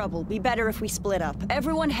hit trouble. Be better if we split up.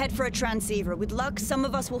 Everyone head for a transceiver. With luck, some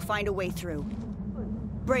of us will find a way through.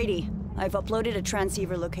 Brady, I've uploaded a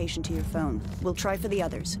transceiver location to your phone. We'll try for the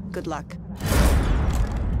others. Good luck.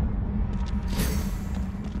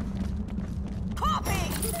 Copy!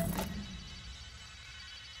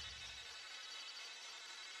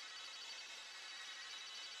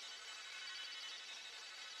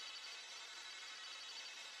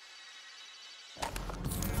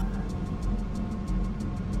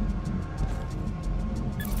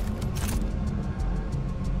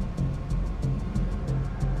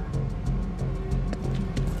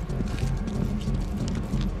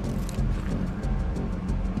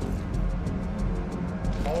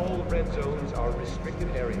 All red zones are restricted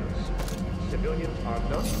areas. Civilians are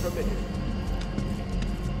not permitted.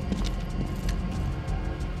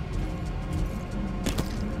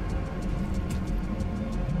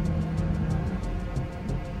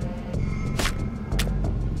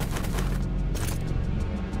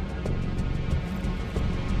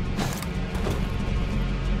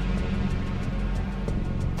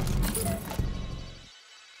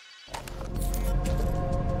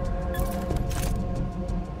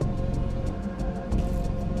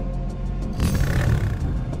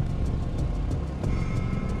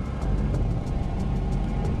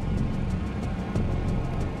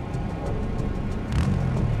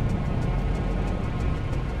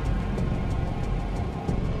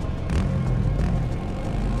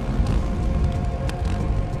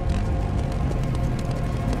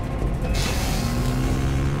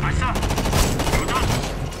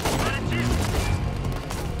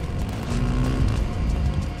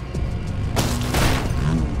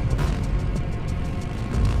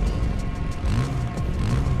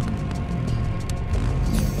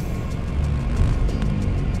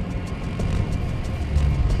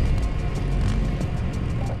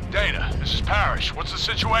 Parrish, what's the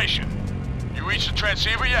situation? You reached the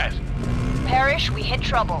transceiver yet? Parrish, we hit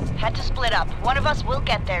trouble. Had to split up. One of us will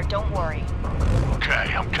get there, don't worry.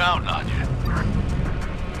 Okay, I'm counting on you.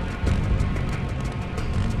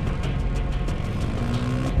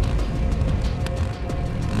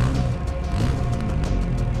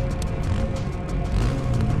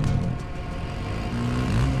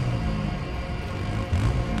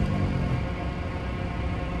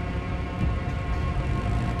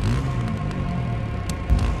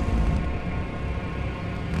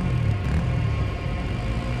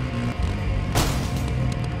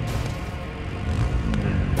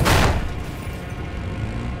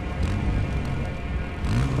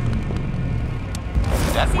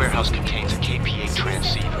 That warehouse contains a KPA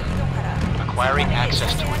transceiver. Acquiring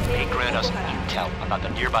access to it may grant us intel about the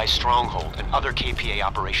nearby stronghold and other KPA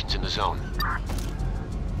operations in the zone.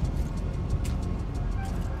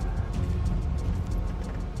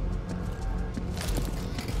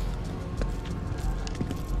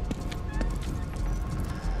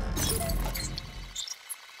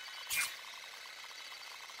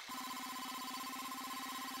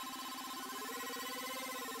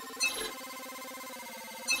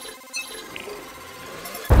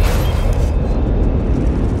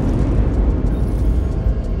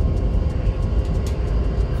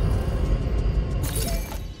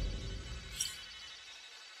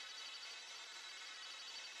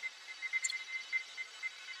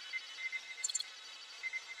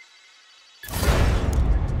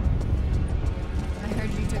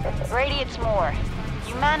 Brady, it's Moore.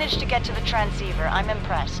 You managed to get to the transceiver. I'm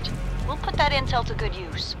impressed. We'll put that intel to good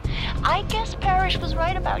use. I guess Parrish was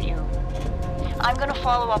right about you. I'm gonna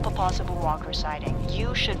follow up a possible Walker sighting.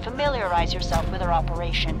 You should familiarize yourself with our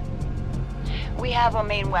operation. We have a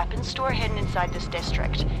main weapons store hidden inside this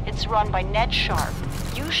district. It's run by Ned Sharp.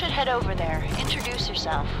 You should head over there. Introduce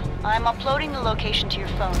yourself. I'm uploading the location to your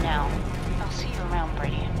phone now. I'll see you around,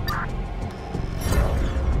 Brady.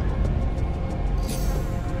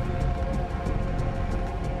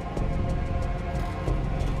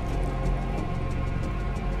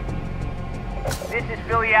 This is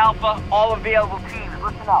Philly Alpha. All available teams,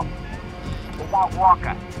 listen up. Without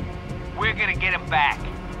Walker, we're gonna get him back.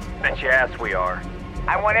 Bet your ass we are.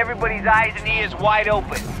 I want everybody's eyes and ears wide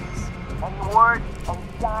open. Any word,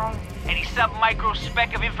 any sign, any sub-micro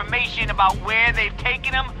speck of information about where they've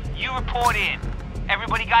taken him, you report in.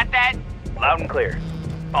 Everybody got that? Loud and clear.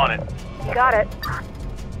 On it. Got it.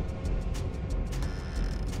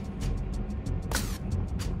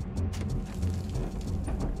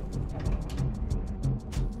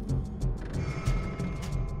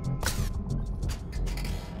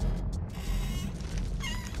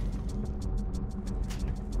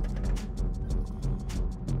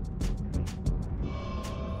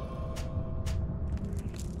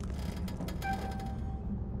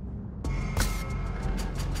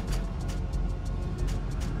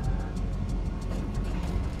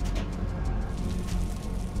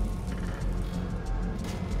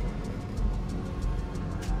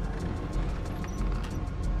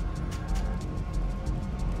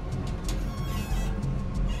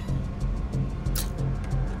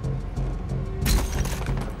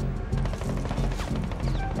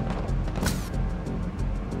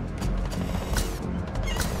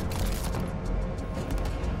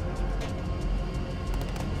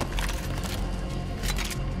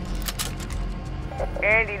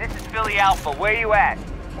 Andy, this is Philly Alpha. Where you at?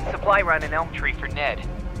 Supply run in Elm Tree for Ned.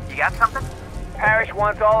 You got something? Parrish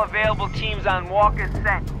wants all available teams on Walker's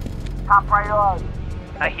scent. Top priority.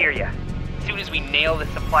 I hear ya. As soon as we nail the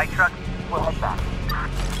supply truck, we'll head back.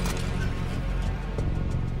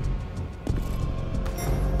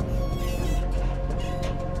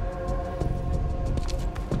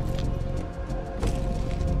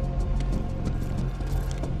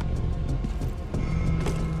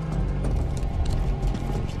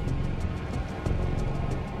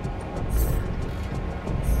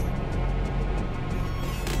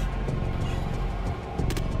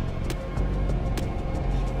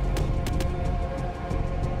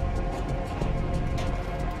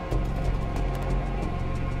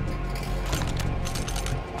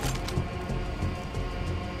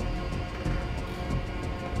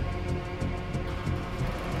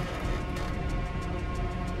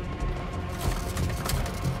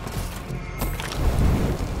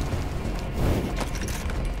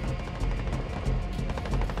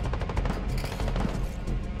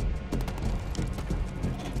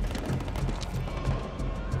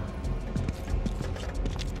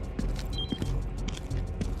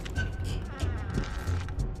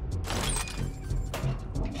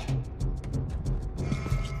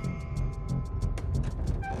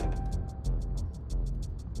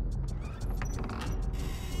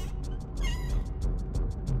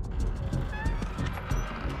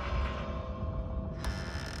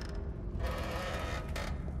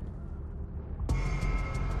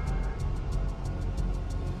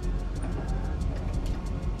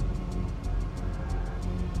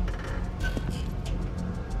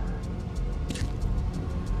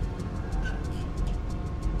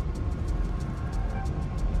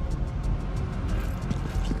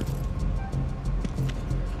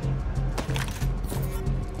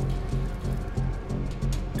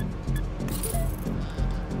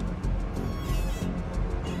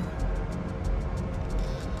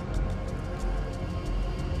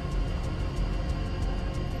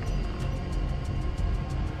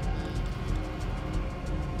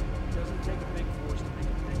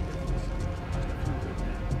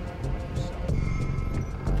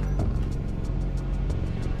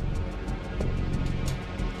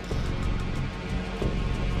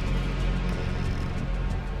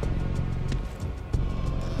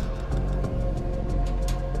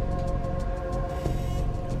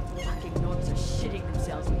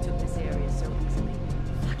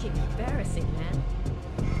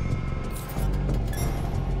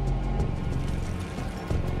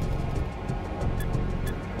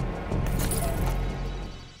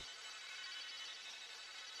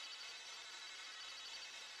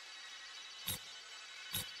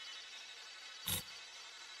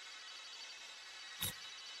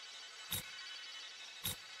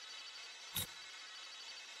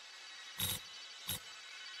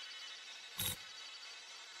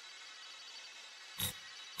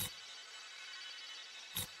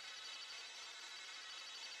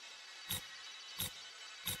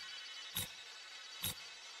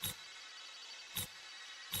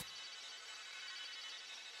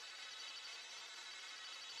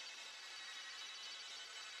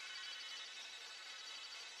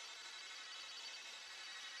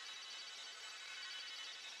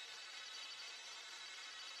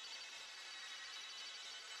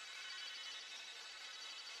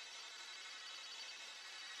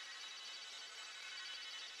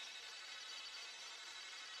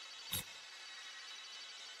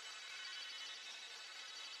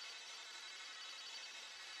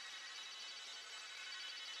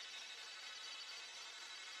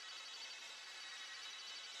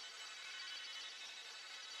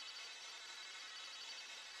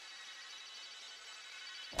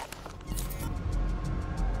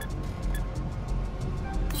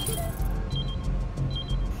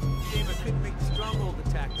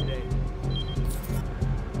 back today.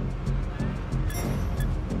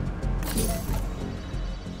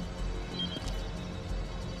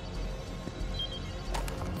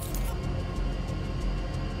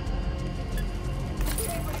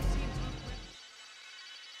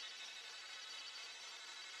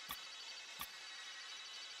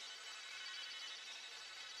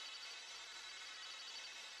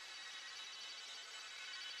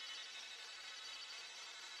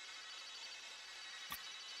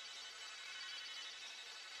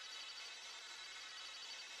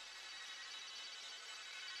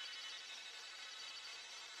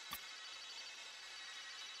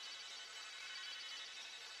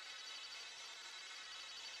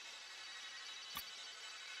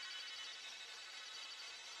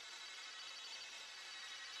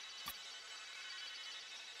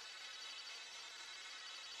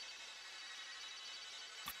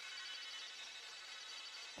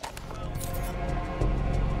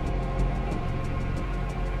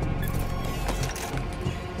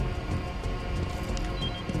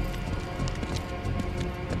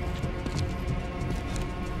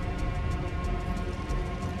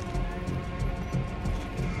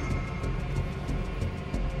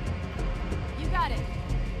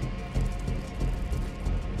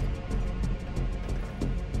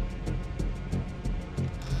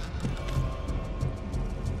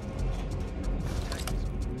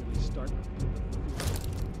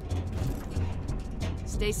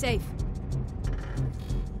 Stay safe.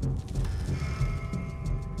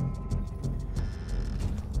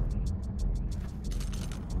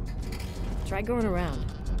 Try going around.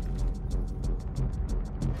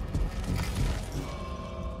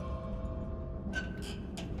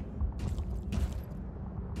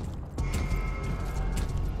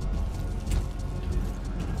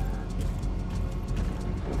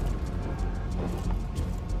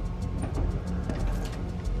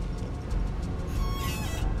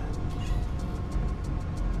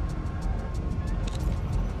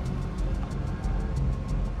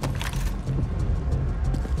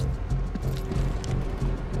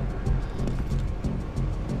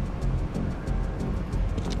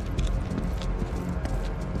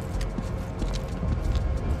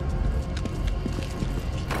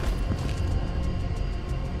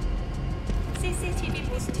 CCTV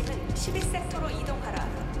보수팀은 11섹터로 이동하라.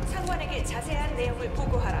 상관에게 자세한 내용을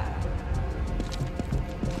보고하라.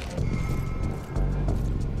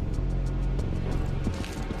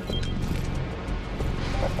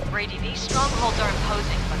 Brady, these strongholds are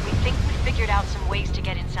imposing, but we think we figured out some ways to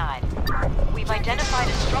get inside. We've identified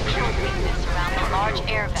a structural weakness around the large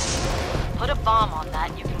air vent. Put a bomb on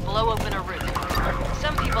that and you can blow open a roof.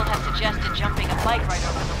 Some people have suggested jumping a bike right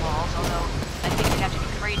over the walls, although I think you'd have to be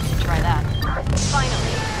crazy to try that.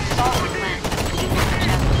 Finally, we solved the plan that people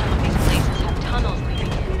suggest some of these places have tunnels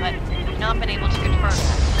leading in, but we've not been able to confirm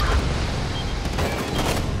that.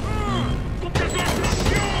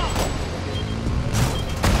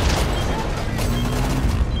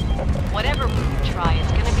 Whatever route you try,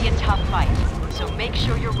 it's gonna be a tough fight, so make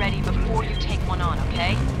sure you're ready before you take one on,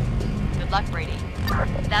 okay? Good luck, Brady.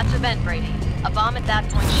 That's a vent, Brady. A bomb at that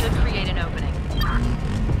point should create an opening.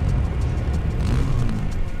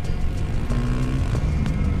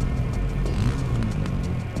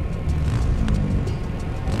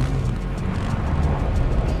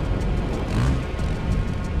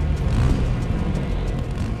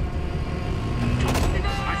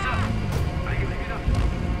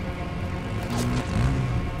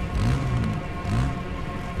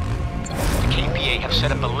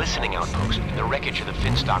 Set up a listening outpost in the wreckage of the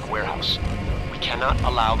Finstock warehouse. We cannot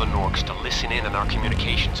allow the Norks to listen in on our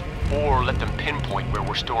communications or let them pinpoint where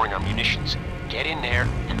we're storing our munitions. Get in there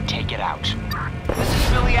and take it out. This is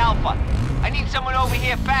Philly Alpha. I need someone over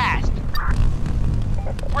here fast.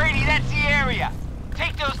 Brady, that's the area.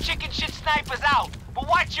 Take those chicken shit snipers out, but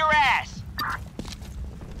watch your ass.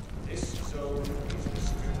 This zone is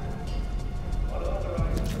restricted.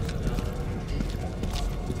 Unauthorized personnel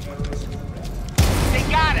terrorism. They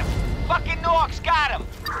got him! Fucking Norks got him!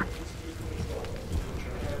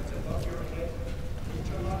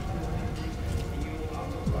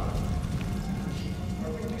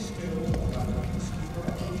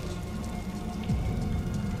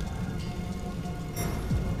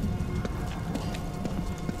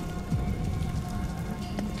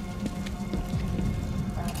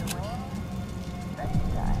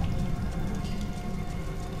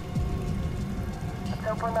 Let's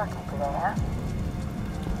hope we're lucky today, huh?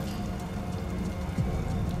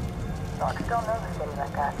 Norks don't know the city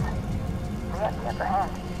like us. We have the upper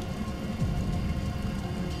hand.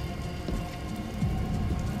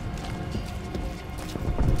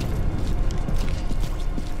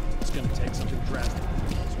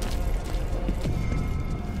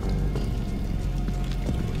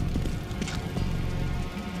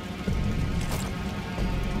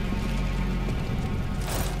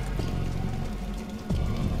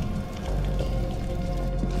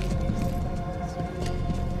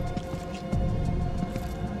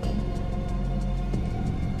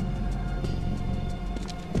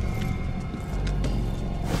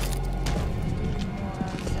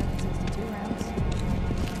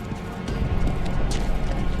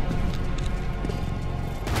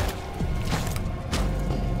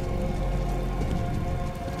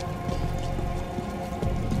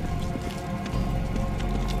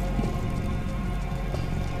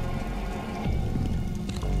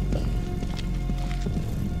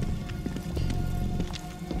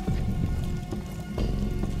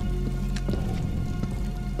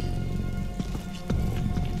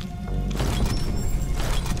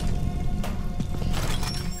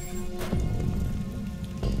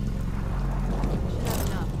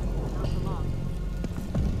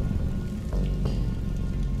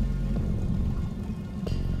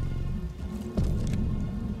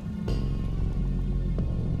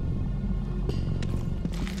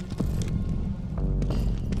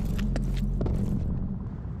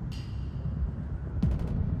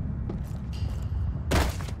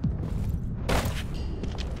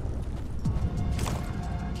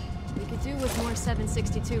 Could do with more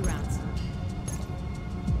 7.62 rounds.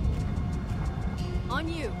 On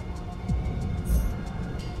you.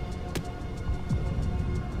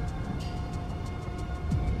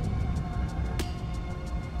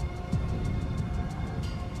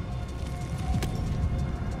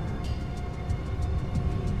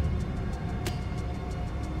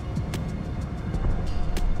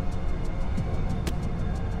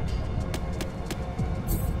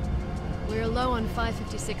 We're low on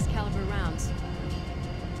 5.56 caliber rounds.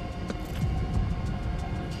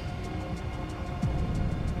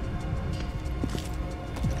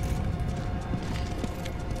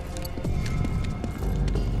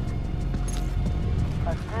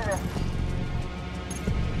 Let's do this.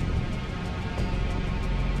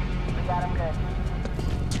 We got him good.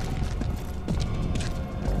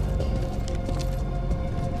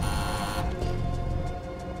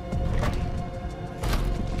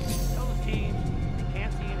 Tell the teams they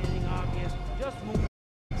can't see anything obvious. Just move to the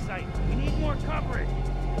site. We need more coverage.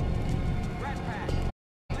 Rat Pack,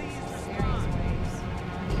 please respond.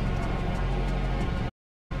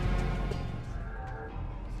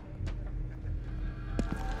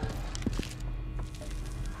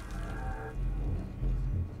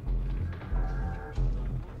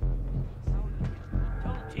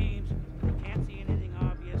 Tell the teams they can't see anything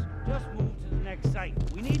obvious. Just move to the next site.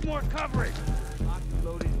 We need more coverage. Locked and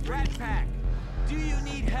loaded. Rat Pack, do you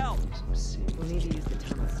need help? We'll need to use the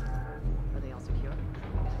tunnels. Are they all secure? Go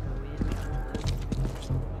in.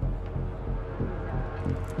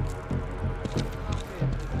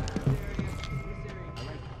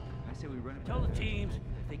 I say we run it. Tell the teams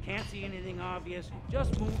if they can't see anything obvious,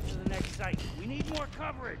 just move to the next site. We need more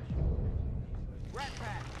coverage. Rat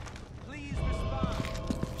Pack, please respond.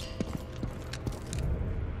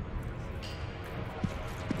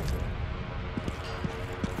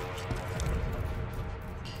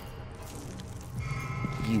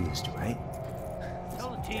 Used, right?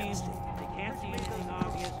 Tell the teams if they can't see anything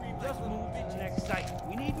obvious, just move to the next site.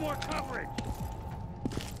 We need more coverage.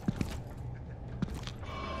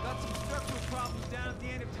 Got some structural problems down at the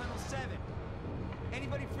end of Tunnel 7.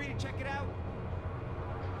 Anybody free to check it out?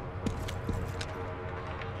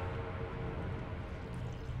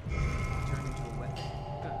 Turn into a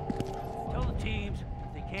weapon. Tell the teams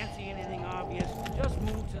if they can't see anything obvious, just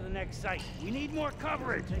move to the next site. We need more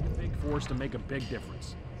coverage. Take a big force to make a big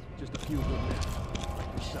difference. Just a few good men,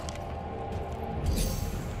 like yourself.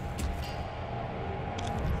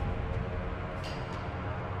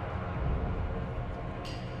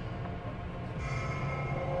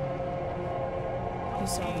 You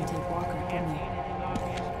saw them take Walker, didn't you?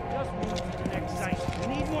 Just move to the next site. We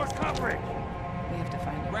need more coverage. We have to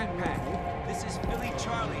find it. Rat Pack, this is Billy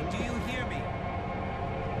Charlie. Do you hear me?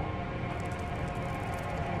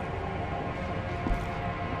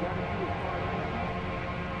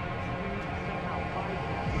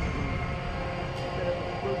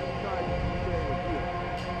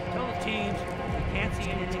 Tell the teams if they can't see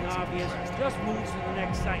anything obvious, just move to the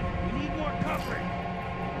next site. We need more coverage.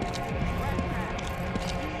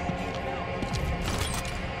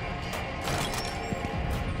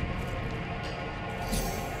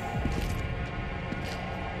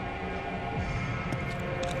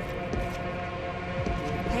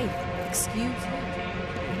 Hey, excuse me.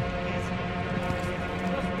 Just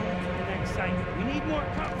move to the next site. We need more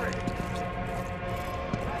coverage.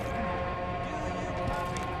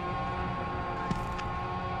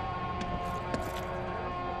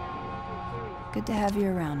 Good to have you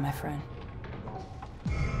around, my friend.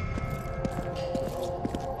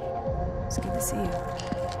 It's good to see you.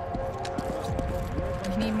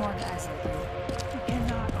 We need more guys like you. We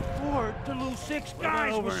cannot afford to lose 6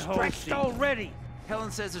 guys. We're stretched already. Helen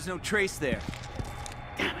says there's no trace there.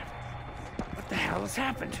 Damn it. What the hell has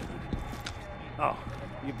happened to them? Oh,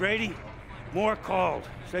 you Brady? More called.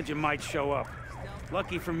 Said you might show up.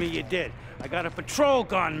 Lucky for me you did. I got a patrol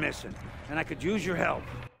gone missing, and I could use your help.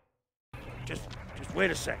 Just wait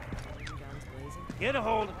a second. Get a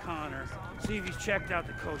hold of Connor, see if he's checked out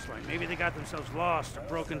the coastline. Maybe they got themselves lost or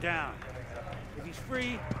broken down. If he's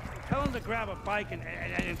free, tell him to grab a bike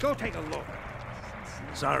and go take a look.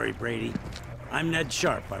 Sorry, Brady. I'm Ned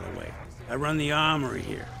Sharp, by the way. I run the armory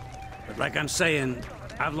here. But like I'm saying,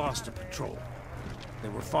 I've lost a patrol. They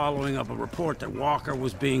were following up a report that Walker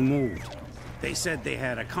was being moved. They said they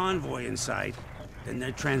had a convoy in sight, then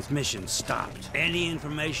their transmission stopped. Any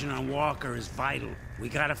information on Walker is vital. We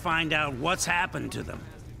gotta find out what's happened to them.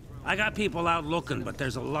 I got people out looking, but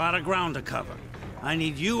there's a lot of ground to cover. I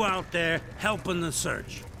need you out there helping the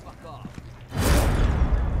search.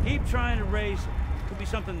 Keep trying to raise them. Could be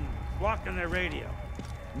something blocked on their radio.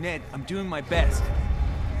 Ned, I'm doing my best.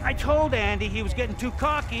 I told Andy he was getting too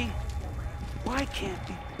cocky. Why can't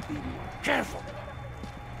people be more careful?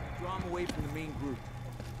 Draw him away from the main group.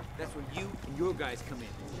 That's where you and your guys come in.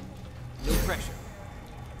 No pressure.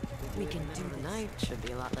 We can do tonight. Should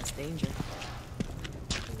be a lot less danger.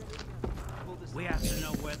 We have to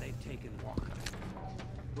know where they've taken Walker.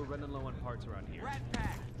 We're running low on parts around here. Rat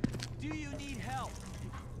Pack, do you need help?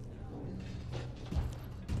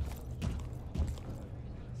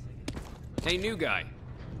 Hey, new guy.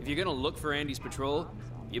 If you're gonna look for Andy's patrol,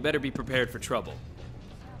 you better be prepared for trouble.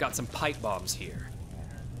 Got some pipe bombs here.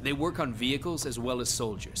 They work on vehicles as well as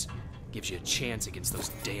soldiers. Gives you a chance against those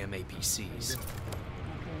damn APCs.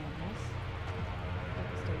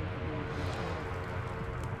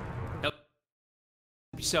 Help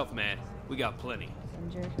yourself, man. We got plenty.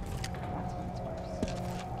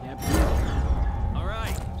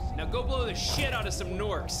 Alright, now go blow the shit out of some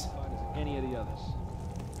Norks. Any of the others.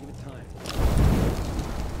 Give it time.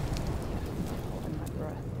 Holding my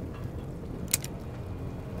breath.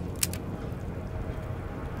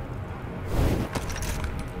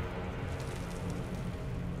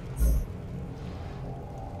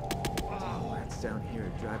 Oh, that's down here to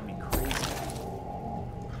drive me crazy.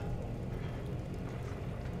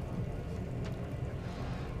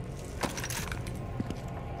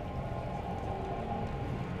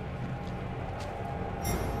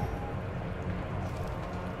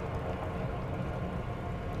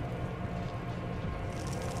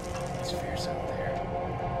 It's fierce out there.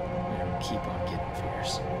 And keep on getting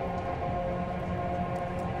fierce.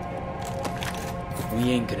 We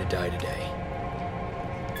ain't gonna die today.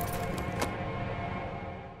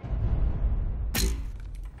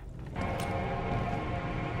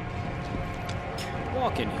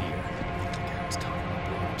 Walk in here. The guy was talking about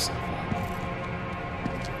blowing himself up.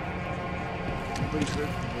 Nobody heard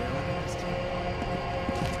from Guerrilla?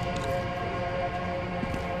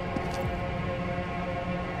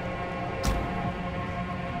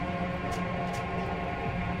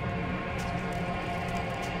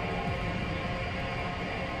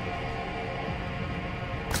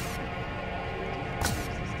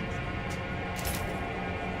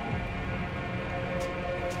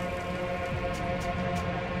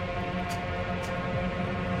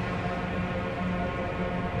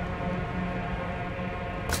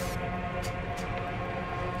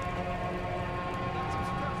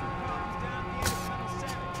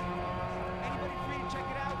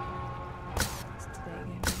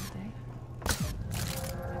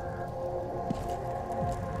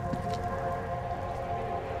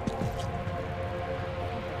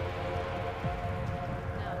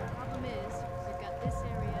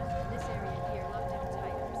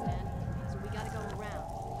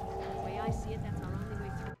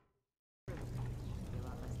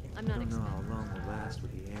 I'm not I don't know expecting. how long we'll last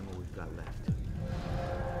with the ammo we've got left.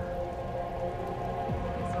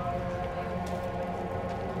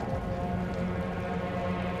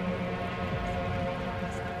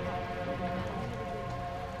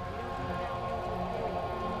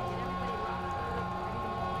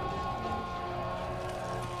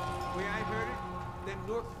 Way I heard it, them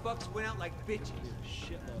Nork fucks went out like bitches.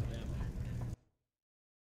 Shitload of